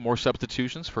BYU. More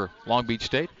substitutions for Long Beach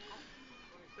State.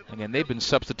 Again, they've been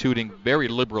substituting very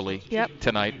liberally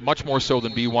tonight, much more so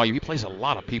than BYU. He plays a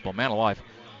lot of people, man alive.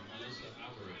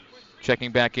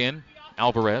 Checking back in,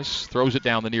 Alvarez throws it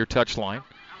down the near touchline.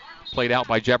 Played out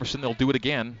by Jefferson. They'll do it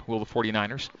again, will the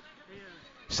 49ers.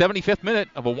 75th minute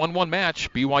of a 1-1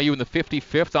 match. BYU in the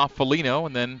 55th off Foligno,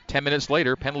 and then 10 minutes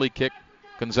later, penalty kick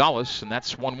Gonzalez, and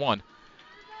that's 1-1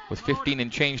 with 15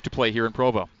 and change to play here in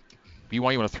Provo.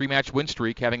 BYU on a 3-match win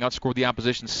streak, having outscored the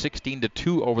opposition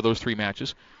 16-2 over those 3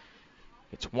 matches.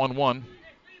 It's 1-1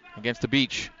 against the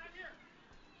Beach.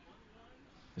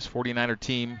 This 49er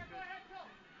team,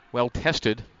 well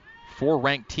tested. 4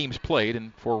 ranked teams played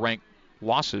and 4 ranked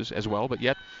losses as well, but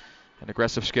yet an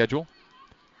aggressive schedule.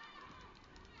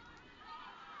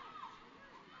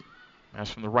 As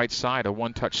from the right side, a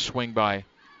one-touch swing by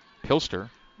Pilster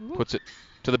puts it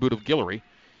to the boot of Guillory,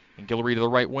 and Guillory to the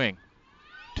right wing.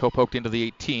 Toe poked into the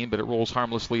 18, but it rolls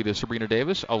harmlessly to Sabrina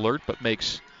Davis. Alert, but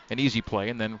makes an easy play,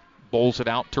 and then bowls it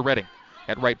out to Redding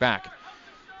at right back.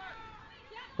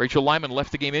 Rachel Lyman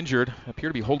left the game injured.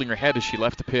 Appeared to be holding her head as she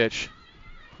left the pitch,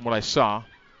 from what I saw.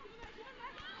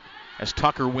 As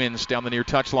Tucker wins down the near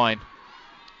touchline.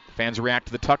 Fans react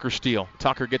to the Tucker steal.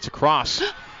 Tucker gets across.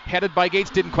 Headed by Gates,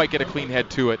 didn't quite get a clean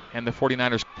head to it, and the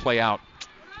 49ers play out.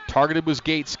 Targeted was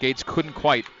Gates. Gates couldn't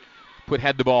quite put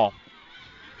head to ball.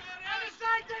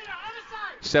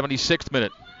 76th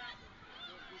minute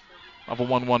of a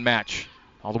 1-1 match.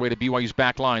 All the way to BYU's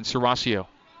back line. Serracio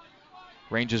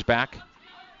ranges back.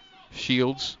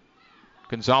 Shields.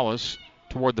 Gonzalez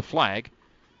toward the flag.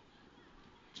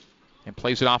 And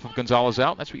plays it off of Gonzalez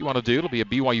out. That's what you want to do. It'll be a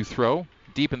BYU throw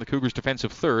deep in the Cougars'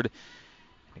 defensive third.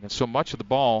 And so much of the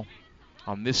ball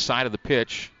on this side of the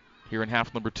pitch here in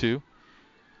half number 2.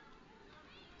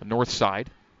 The north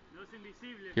side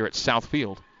here at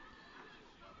Southfield.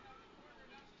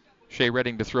 Shea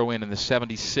Redding to throw in the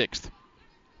 76th.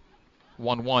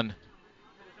 1-1.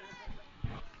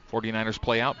 49ers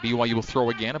play out. BYU will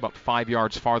throw again about 5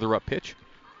 yards farther up pitch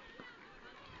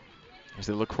as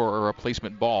they look for a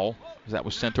replacement ball, as that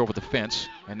was sent over the fence.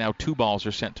 And now 2 balls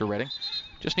are sent to Redding.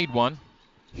 Just need 1.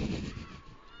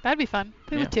 That'd be fun.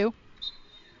 Play with 2.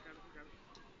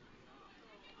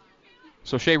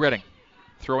 So Shea Redding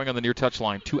throwing on the near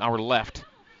touchline, to our left,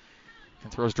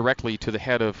 and throws directly to the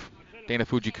head of Dana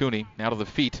Fujikuni, now to the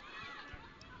feet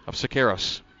of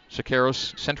Sequeiros.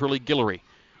 Sequeiros centrally Guillory.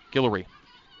 Guillory.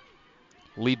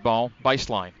 Lead ball,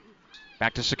 Beislein.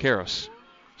 Back to Sequeiros.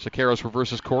 Sequeiros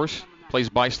reverses course, plays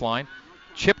Beislein,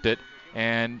 chipped it,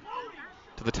 and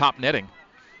to the top netting.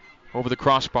 Over the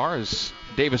crossbar as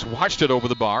Davis watched it over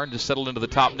the bar and just settled into the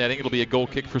top netting. It'll be a goal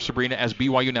kick for Sabrina as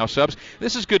BYU now subs.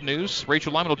 This is good news.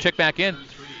 Rachel Lyman will check back in.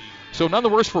 So none the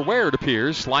worse for wear, it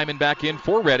appears. Lyman back in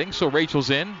for Redding, so Rachel's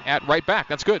in at right back.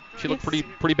 That's good. She looked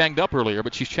pretty banged up earlier,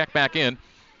 but she's checked back in.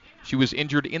 She was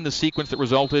injured in the sequence that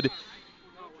resulted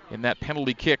in that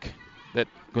penalty kick that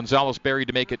Gonzalez buried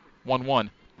to make it 1-1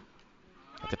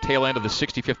 at the tail end of the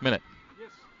 65th minute.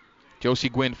 Josie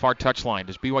Gwynn, far touchline.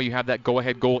 Does BYU have that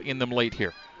go-ahead goal in them late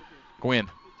here?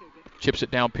 Gwynn chips it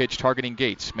down pitch, targeting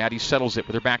Gates. Maddie settles it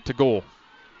with her back to goal.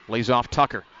 Lays off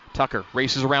Tucker. Tucker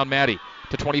races around Maddie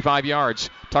to 25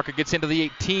 yards. Tucker gets into the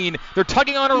 18. They're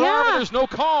tugging on her arm, and there's no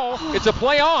call. It's a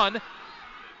play on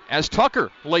as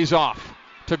Tucker lays off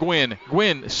to Gwynn.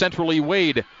 Gwynn centrally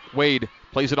Wade. Wade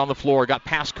plays it on the floor. Got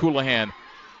past Coulihan.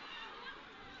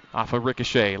 Off a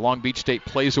ricochet. Long Beach State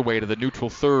plays away to the neutral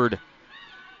third.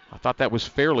 I thought that was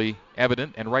fairly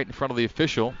evident and right in front of the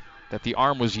official that the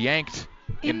arm was yanked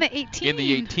in the 18. In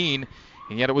the 18,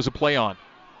 and yet it was a play on.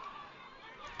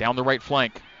 Down the right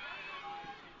flank.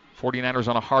 49ers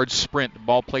on a hard sprint.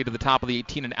 Ball played to the top of the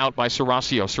 18 and out by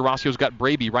Serracio. Serracio's got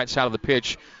Braby right side of the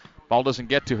pitch. Ball doesn't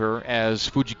get to her as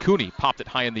Fujikuni popped it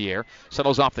high in the air.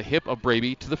 Settles off the hip of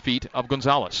Braby to the feet of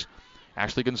Gonzalez.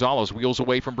 Ashley Gonzalez wheels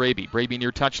away from Braby. Braby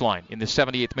near touchline in the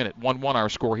 78th minute. 1-1 our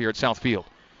score here at Southfield.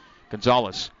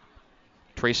 Gonzalez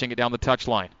tracing it down the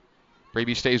touchline.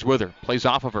 Braby stays with her. Plays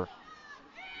off of her.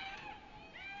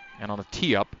 And on a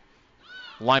tee-up,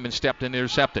 Lyman stepped in and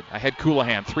intercepted. Ahead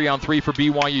Coulihan, 3-on-3 for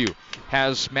BYU.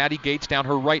 Has Maddie Gates down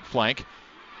her right flank.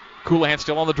 Coulihan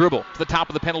still on the dribble to the top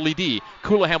of the penalty D.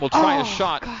 Coulihan will try a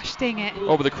shot dang it.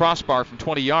 over the crossbar from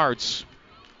 20 yards.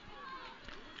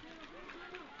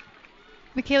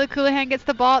 Michaela Coulihan gets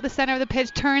the ball at the center of the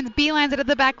pitch, turns, beelines it at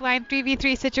the back line,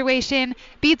 3v3 situation,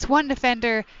 beats one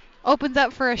defender, opens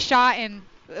up for a shot, and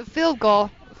field goal.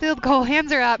 Field goal,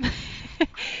 hands are up.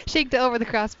 Shaked it over the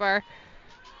crossbar.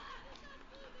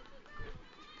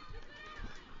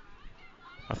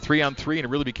 A 3-on-3, and it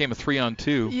really became a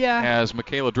 3-on-2 Yeah. as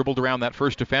Michaela dribbled around that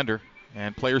first defender.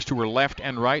 And players to her left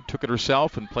and right took it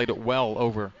herself and played it well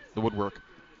over the woodwork.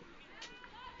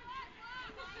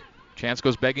 Chance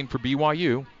goes begging for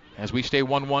BYU as we stay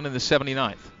 1-1 in the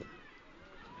 79th.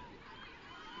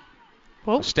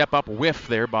 A step-up whiff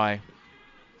there by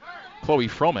Chloe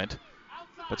Froment,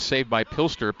 but saved by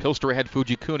Pilster. Pilster ahead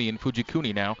Fujikuni, and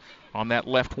Fujikuni now on that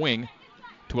left wing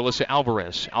to Alyssa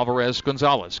Alvarez. Alvarez,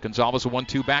 Gonzalez. Gonzalez a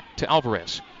 1-2 back to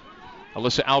Alvarez.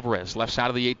 Alyssa Alvarez, left side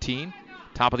of the 18,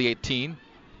 top of the 18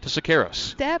 to Sakaros.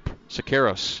 Step.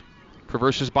 Sakaros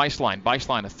traverses Beislein.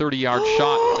 Beislein, a 30-yard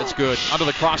shot. That's good. Under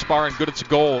the crossbar and good. It's a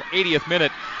goal. 80th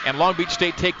minute, and Long Beach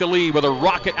State take the lead with a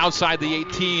rocket outside the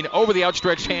 18 over the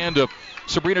outstretched hand of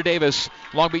Sabrina Davis.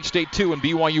 Long Beach State 2 and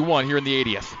BYU 1 here in the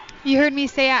 80th. You heard me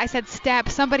say it. I said step.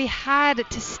 Somebody had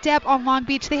to step on Long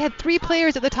Beach. They had three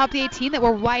players at the top of the 18 that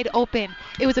were wide open.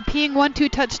 It was a peeing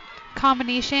 1-2 touch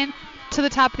combination to the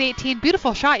top of the 18.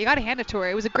 Beautiful shot. You got to hand it to her.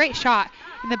 It was a great shot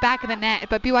in the back of the net,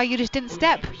 but BYU just didn't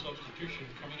step.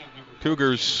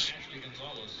 Cougars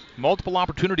multiple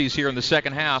opportunities here in the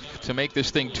second half to make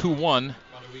this thing 2-1,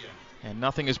 and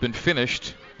nothing has been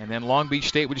finished. And then Long Beach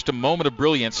State with just a moment of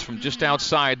brilliance from just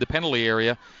outside the penalty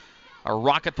area. A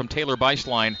rocket from Taylor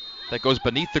Beislein that goes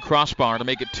beneath the crossbar to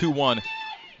make it 2-1.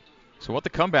 So what the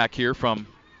comeback here from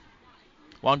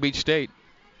Long Beach State.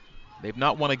 They've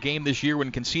not won a game this year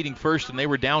when conceding first, and they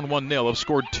were down 1-0. Have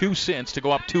scored two since to go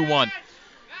up 2-1.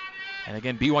 And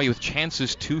again, BYU with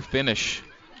chances to finish.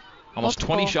 Almost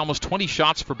 20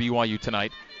 shots for BYU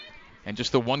tonight, and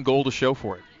just the one goal to show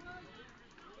for it.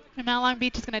 And now Long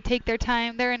Beach is going to take their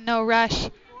time. They're in no rush.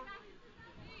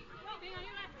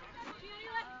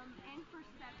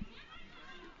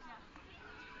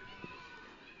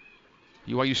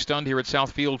 BYU stunned here at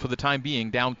Southfield for the time being,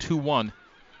 down 2-1,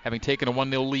 having taken a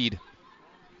 1-0 lead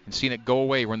and seen it go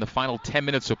away. We're in the final 10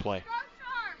 minutes of play.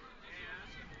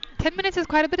 10 minutes is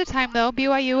quite a bit of time, though.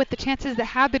 BYU, with the chances that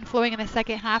have been flowing in the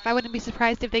second half, I wouldn't be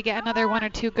surprised if they get another one or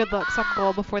two good looks on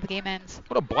goal before the game ends.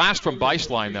 What a blast from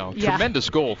Beislein, though. Yeah.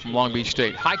 Tremendous goal from Long Beach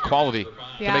State. High quality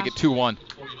to make it 2-1.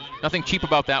 Nothing cheap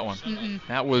about that one.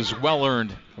 That was well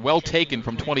earned, well taken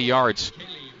from 20 yards.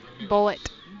 Bullet.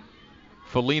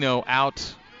 Foligno out,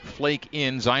 Flake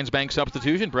in. Zions Bank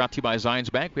substitution brought to you by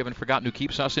Zions Bank. We haven't forgotten who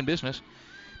keeps us in business.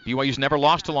 BYU's never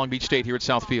lost to Long Beach State here at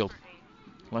Southfield.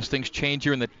 Unless things change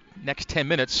here in the next 10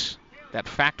 minutes, that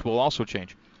fact will also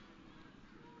change.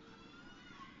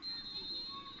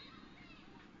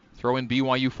 Throw in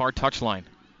BYU far touchline.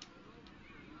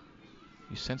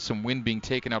 You sense some wind being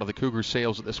taken out of the Cougars'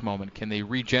 sails at this moment. Can they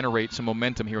regenerate some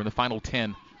momentum here in the final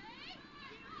 10?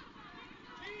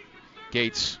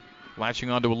 Gates latching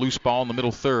onto a loose ball in the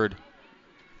middle third.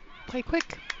 Play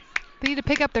quick. They need to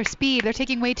pick up their speed. They're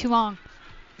taking way too long.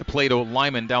 The play to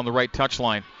Lyman down the right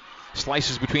touchline.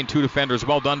 Slices between two defenders.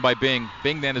 Well done by Bing.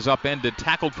 Bing then is upended,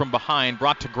 tackled from behind,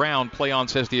 brought to ground. Play on,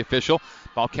 says the official.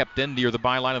 Ball kept in near the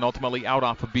byline and ultimately out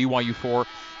off of BYU for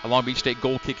a Long Beach State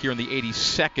goal kick here in the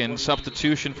 82nd.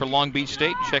 Substitution for Long Beach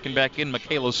State. Checking back in,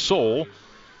 Michaela Soul.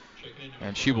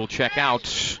 And she will check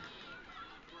out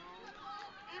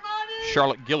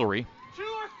Charlotte Guillory. 2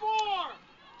 or 4!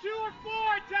 2 or 4,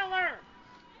 tell her!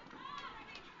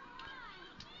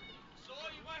 So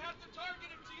you might have to target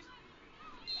him,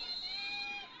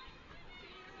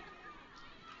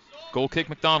 Goal kick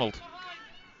McDonald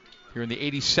here in the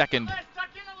 82nd.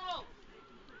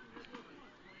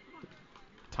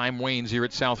 Time wanes here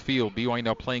at Southfield. BYU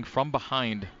now playing from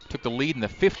behind took the lead in the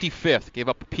 55th, gave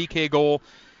up a PK goal,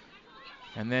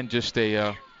 and then just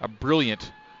a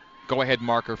brilliant go-ahead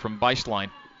marker from Beislein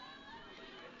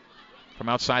from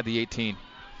outside the 18.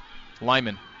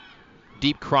 Lyman,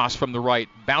 deep cross from the right,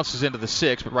 bounces into the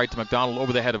 6, but right to McDonald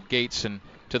over the head of Gates and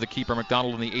to the keeper,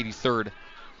 McDonald in the 83rd.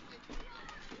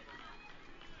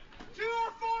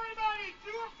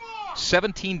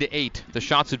 17-8, the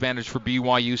shots advantage for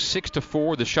BYU.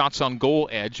 6-4, the shots on goal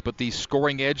edge, but the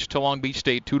scoring edge to Long Beach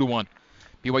State, 2-1.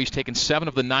 BYU's taken 7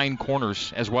 of the 9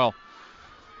 corners as well.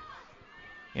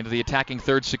 Into the attacking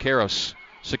third, Sakaros.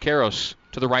 Sakaros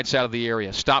to the right side of the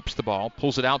area, stops the ball,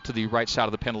 pulls it out to the right side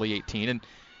of the penalty 18, and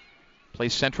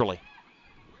plays centrally.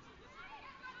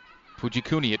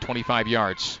 Fujikuni at 25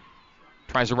 yards.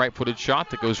 Tries a right-footed shot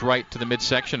that goes right to the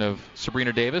midsection of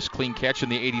Sabrina Davis. Clean catch in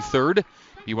the 83rd.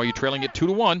 BYU trailing it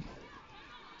 2-1.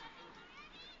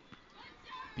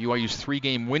 BYU's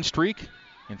 3-game win streak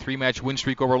and 3-match win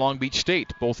streak over Long Beach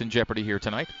State, both in jeopardy here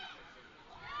tonight.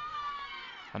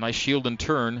 A nice shield and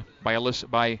turn by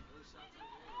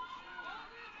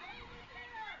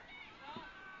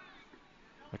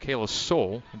Michaela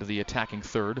Soule into the attacking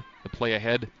third. The play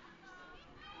ahead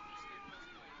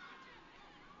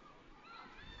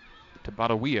to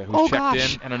Badawia, who's checked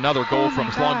in, and another goal from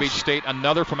Long Beach State.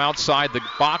 Another from outside the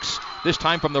box, this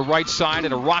time from the right side,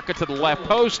 and a rocket to the left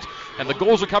post. And the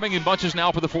goals are coming in bunches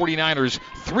now for the 49ers.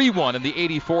 3-1 in the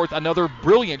 84th. Another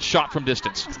brilliant shot from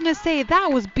distance. I was going to say,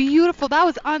 that was beautiful. That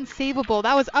was unsavable.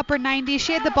 That was upper 90.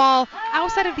 She had the ball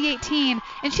outside of the 18,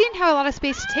 and she didn't have a lot of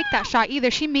space to take that shot either.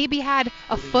 She maybe had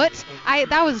a foot.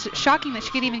 That was shocking that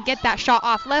she could even get that shot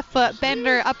off. Left foot,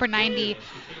 bender, upper 90.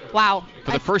 Wow.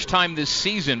 For the first time this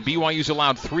season, BYU's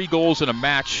allowed 3 goals in a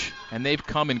match, and they've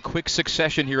come in quick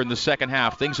succession here in the second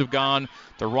half. Things have gone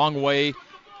the wrong way,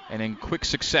 and in quick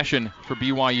succession for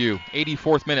BYU.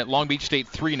 84th minute, Long Beach State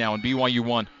 3 now, and BYU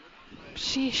 1.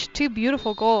 Sheesh, 2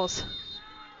 beautiful goals.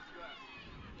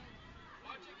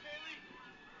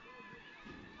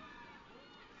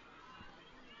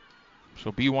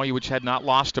 So BYU, which had not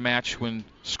lost a match when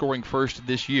scoring first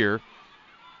this year,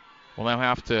 will now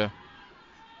have to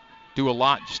do a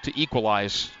lot just to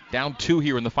equalize. Down 2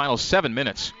 here in the final 7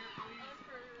 minutes.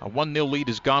 A 1-0 lead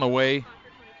has gone away.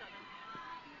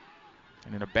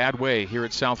 And in a bad way here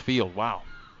at South Field. Wow.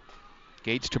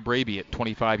 Gates to Braby at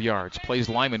 25 yards. Plays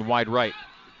Lyman wide right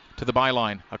to the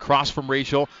byline. Across from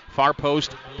Rachel. Far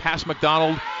post. Past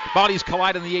McDonald. Bodies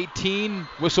collide in the 18.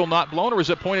 Whistle not blown, or is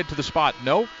it pointed to the spot?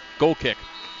 No. Goal kick.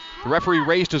 The referee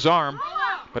raised his arm,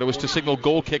 but it was to signal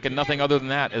goal kick and nothing other than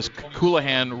that as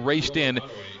Coulihan raced in.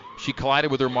 She collided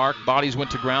with her mark. Bodies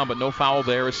went to ground, but no foul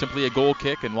there. It's simply a goal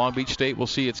kick, and Long Beach State will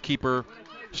see its keeper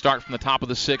start from the top of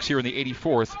the 6 here in the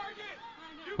 84th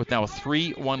with now a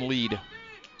 3-1 lead.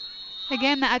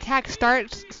 Again, the attack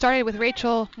started with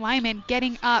Rachel Lyman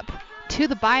getting up to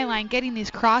the byline, getting these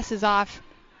crosses off.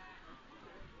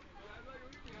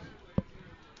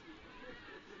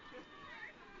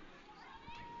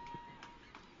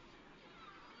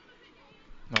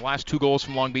 The last 2 goals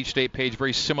from Long Beach State, Paige,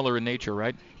 very similar in nature,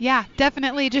 right? Yeah,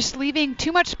 definitely. Just leaving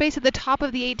too much space at the top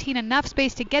of the 18, enough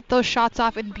space to get those shots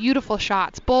off, and beautiful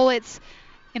shots. Bullets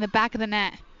in the back of the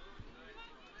net.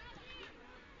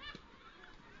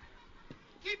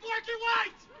 Keep working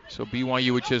white. So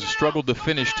BYU, which has struggled to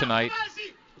finish tonight,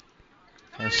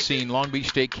 has seen Long Beach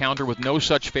State counter with no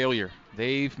such failure.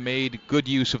 They've made good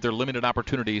use of their limited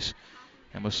opportunities,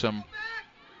 and with some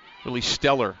really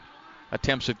stellar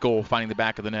attempts at goal, finding the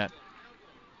back of the net.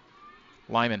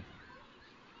 Lyman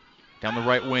down the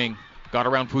right wing, got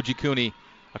around Fujikuni,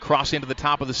 across into the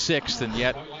top of the 6th, and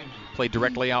yet played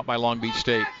directly out by Long Beach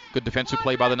State. Good defensive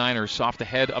play by the Niners, off the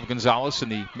head of Gonzalez in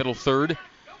the middle third.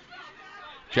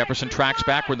 Jefferson tracks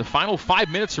back. We're in the final 5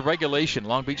 minutes of regulation.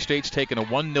 Long Beach State's taken a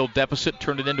 1-0 deficit,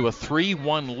 turned it into a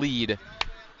 3-1 lead.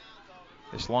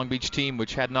 This Long Beach team,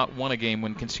 which had not won a game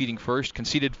when conceded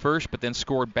first, but then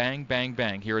scored bang, bang,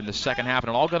 bang here in the second half. And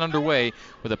it all got underway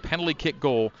with a penalty kick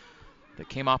goal that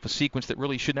came off a sequence that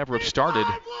really should never have started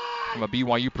from a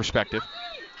BYU perspective.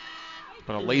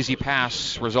 But a lazy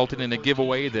pass resulted in a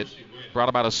giveaway that brought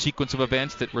about a sequence of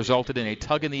events that resulted in a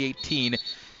tug in the 18.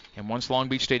 And once Long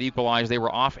Beach State equalized, they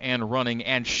were off and running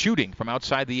and shooting from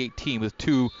outside the 18 with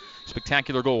 2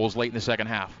 spectacular goals late in the second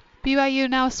half. BYU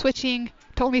now switching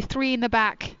to only 3 in the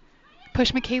back.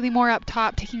 Push McKaylee Moore up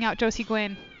top, taking out Josie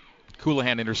Gwynn.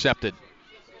 Coulihan intercepted.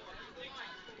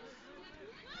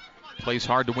 Plays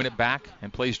hard to win it back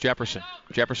and plays Jefferson.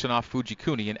 Jefferson off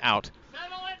Fujikuni and out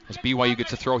as BYU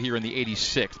gets a throw here in the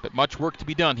 86th. But much work to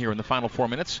be done here in the final 4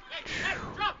 minutes.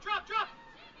 Drop.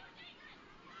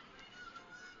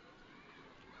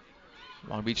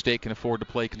 Long Beach State can afford to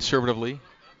play conservatively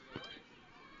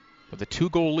with a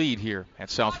 2-goal lead here at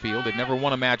Southfield. They've never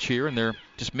won a match here, and they're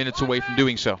just minutes away from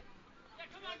doing so.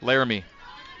 Laramie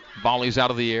volleys out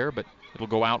of the air, but it'll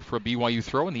go out for a BYU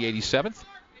throw in the 87th.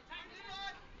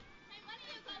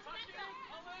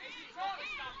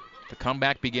 The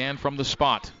comeback began from the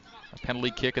spot. A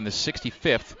penalty kick in the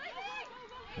 65th.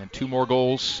 And 2 more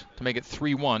goals to make it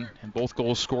 3-1, and both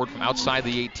goals scored from outside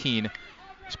the 18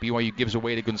 as BYU gives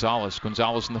away to Gonzalez.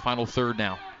 Gonzalez in the final third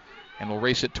now. And will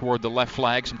race it toward the left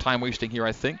flag. Some time wasting here,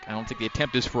 I think. I don't think the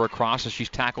attempt is for a cross as she's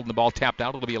tackled and the ball tapped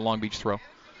out. It'll be a Long Beach throw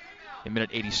in minute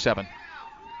 87.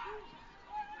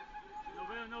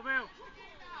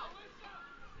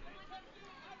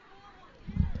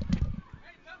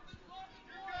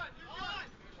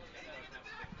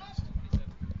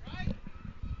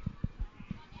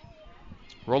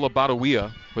 Rola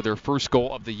Badawia, with her first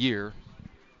goal of the year,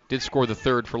 did score the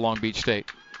third for Long Beach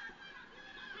State.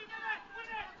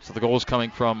 So the goal is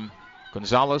coming from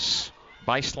Gonzalez,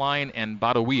 Beislein, and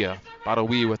Badawia.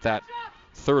 Badawia with that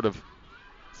third of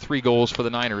 3 goals for the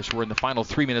Niners. We're in the final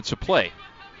 3 minutes of play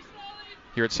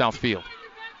here at Southfield.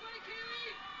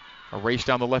 A race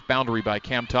down the left boundary by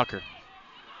Cam Tucker.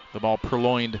 The ball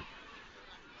purloined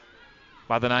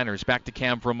by the Niners. Back to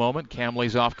Cam for a moment. Cam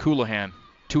lays off Coulihan.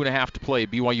 2.5 to play.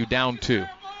 BYU down 2.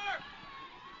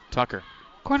 Tucker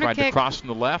Corner tried kick. to cross from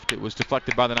the left. It was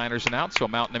deflected by the Niners and out. So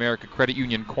Mountain America Credit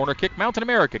Union corner kick. Mountain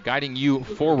America guiding you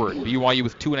forward. BYU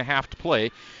with 2.5 to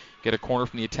play. Get a corner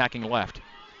from the attacking left.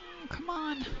 Oh, come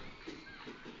on.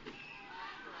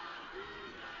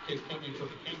 Kick coming from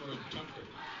Cameron Tucker.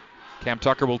 Cam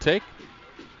Tucker will take.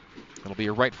 It'll be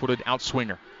a right-footed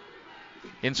outswinger.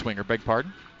 In-swinger, beg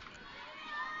pardon.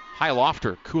 High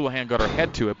lofter. Coulihan got her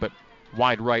head to it, but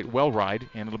wide right, well ride,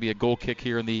 and it'll be a goal kick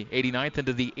here in the 89th.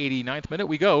 Into the 89th minute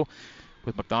we go,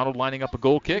 with McDonald lining up a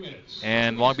goal kick,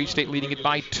 and Long Beach State leading it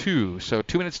by 2. So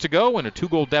 2 minutes to go and a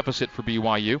 2-goal deficit for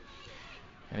BYU.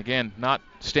 And again, not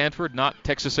Stanford, not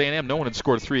Texas A&M. No one had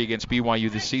scored 3 against BYU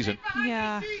this season.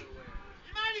 Yeah.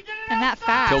 And that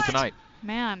fast. Till tonight.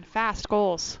 Man, fast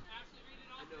goals.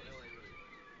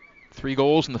 3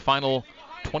 goals in the final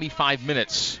 25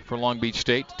 minutes for Long Beach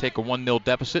State to take a 1-0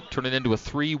 deficit, turn it into a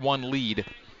 3-1 lead.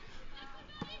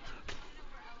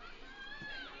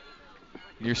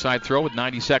 Near side throw with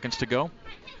 90 seconds to go.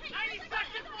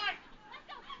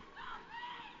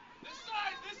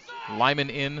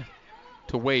 Lyman in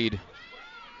to Wade.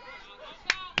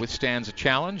 Withstands a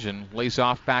challenge and lays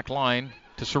off back line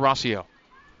to Serasio.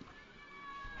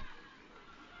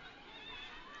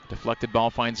 Deflected ball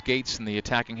finds Gates in the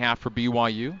attacking half for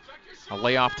BYU. A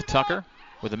layoff to Tucker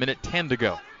with 1:10 to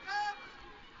go.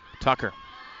 Tucker,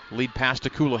 lead pass to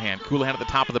Coulihan. Coulihan at the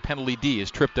top of the penalty D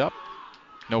is tripped up.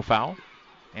 No foul.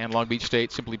 And Long Beach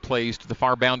State simply plays to the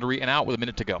far boundary and out with 1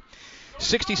 minute to go.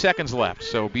 60 seconds left,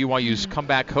 so BYU's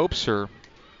comeback hopes are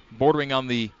bordering on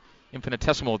the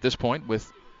infinitesimal at this point,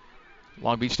 with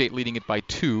Long Beach State leading it by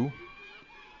 2.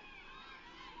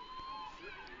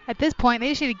 At this point, they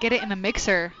just need to get it in the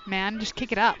mixer, man. Just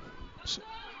kick it up.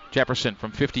 Jefferson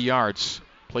from 50 yards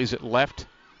plays it left,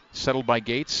 settled by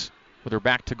Gates with her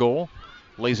back to goal.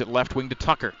 Lays it left wing to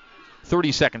Tucker.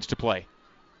 30 seconds to play.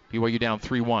 BYU down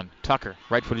 3-1. Tucker,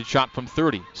 right-footed shot from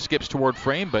 30. Skips toward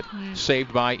frame, but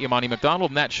saved by Imani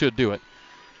McDonald, and that should do it,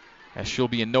 as she'll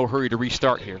be in no hurry to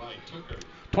restart here.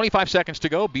 25 seconds to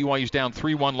go. BYU's down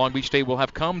 3-1. Long Beach State will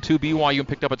have come to BYU and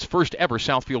picked up its first ever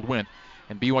Southfield win.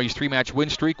 And BYU's 3-match win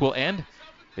streak will end.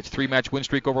 Its 3-match win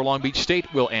streak over Long Beach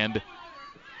State will end.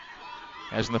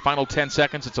 As in the final 10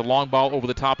 seconds, it's a long ball over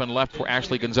the top and left for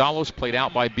Ashley Gonzalez, played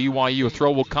out by BYU. A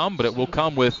throw will come, but it will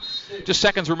come with just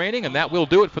seconds remaining, and that will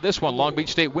do it for this one. Long Beach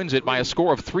State wins it by a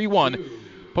score of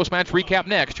 3-1. Post-match recap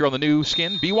next here on the new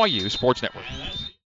Skin BYU Sports Network.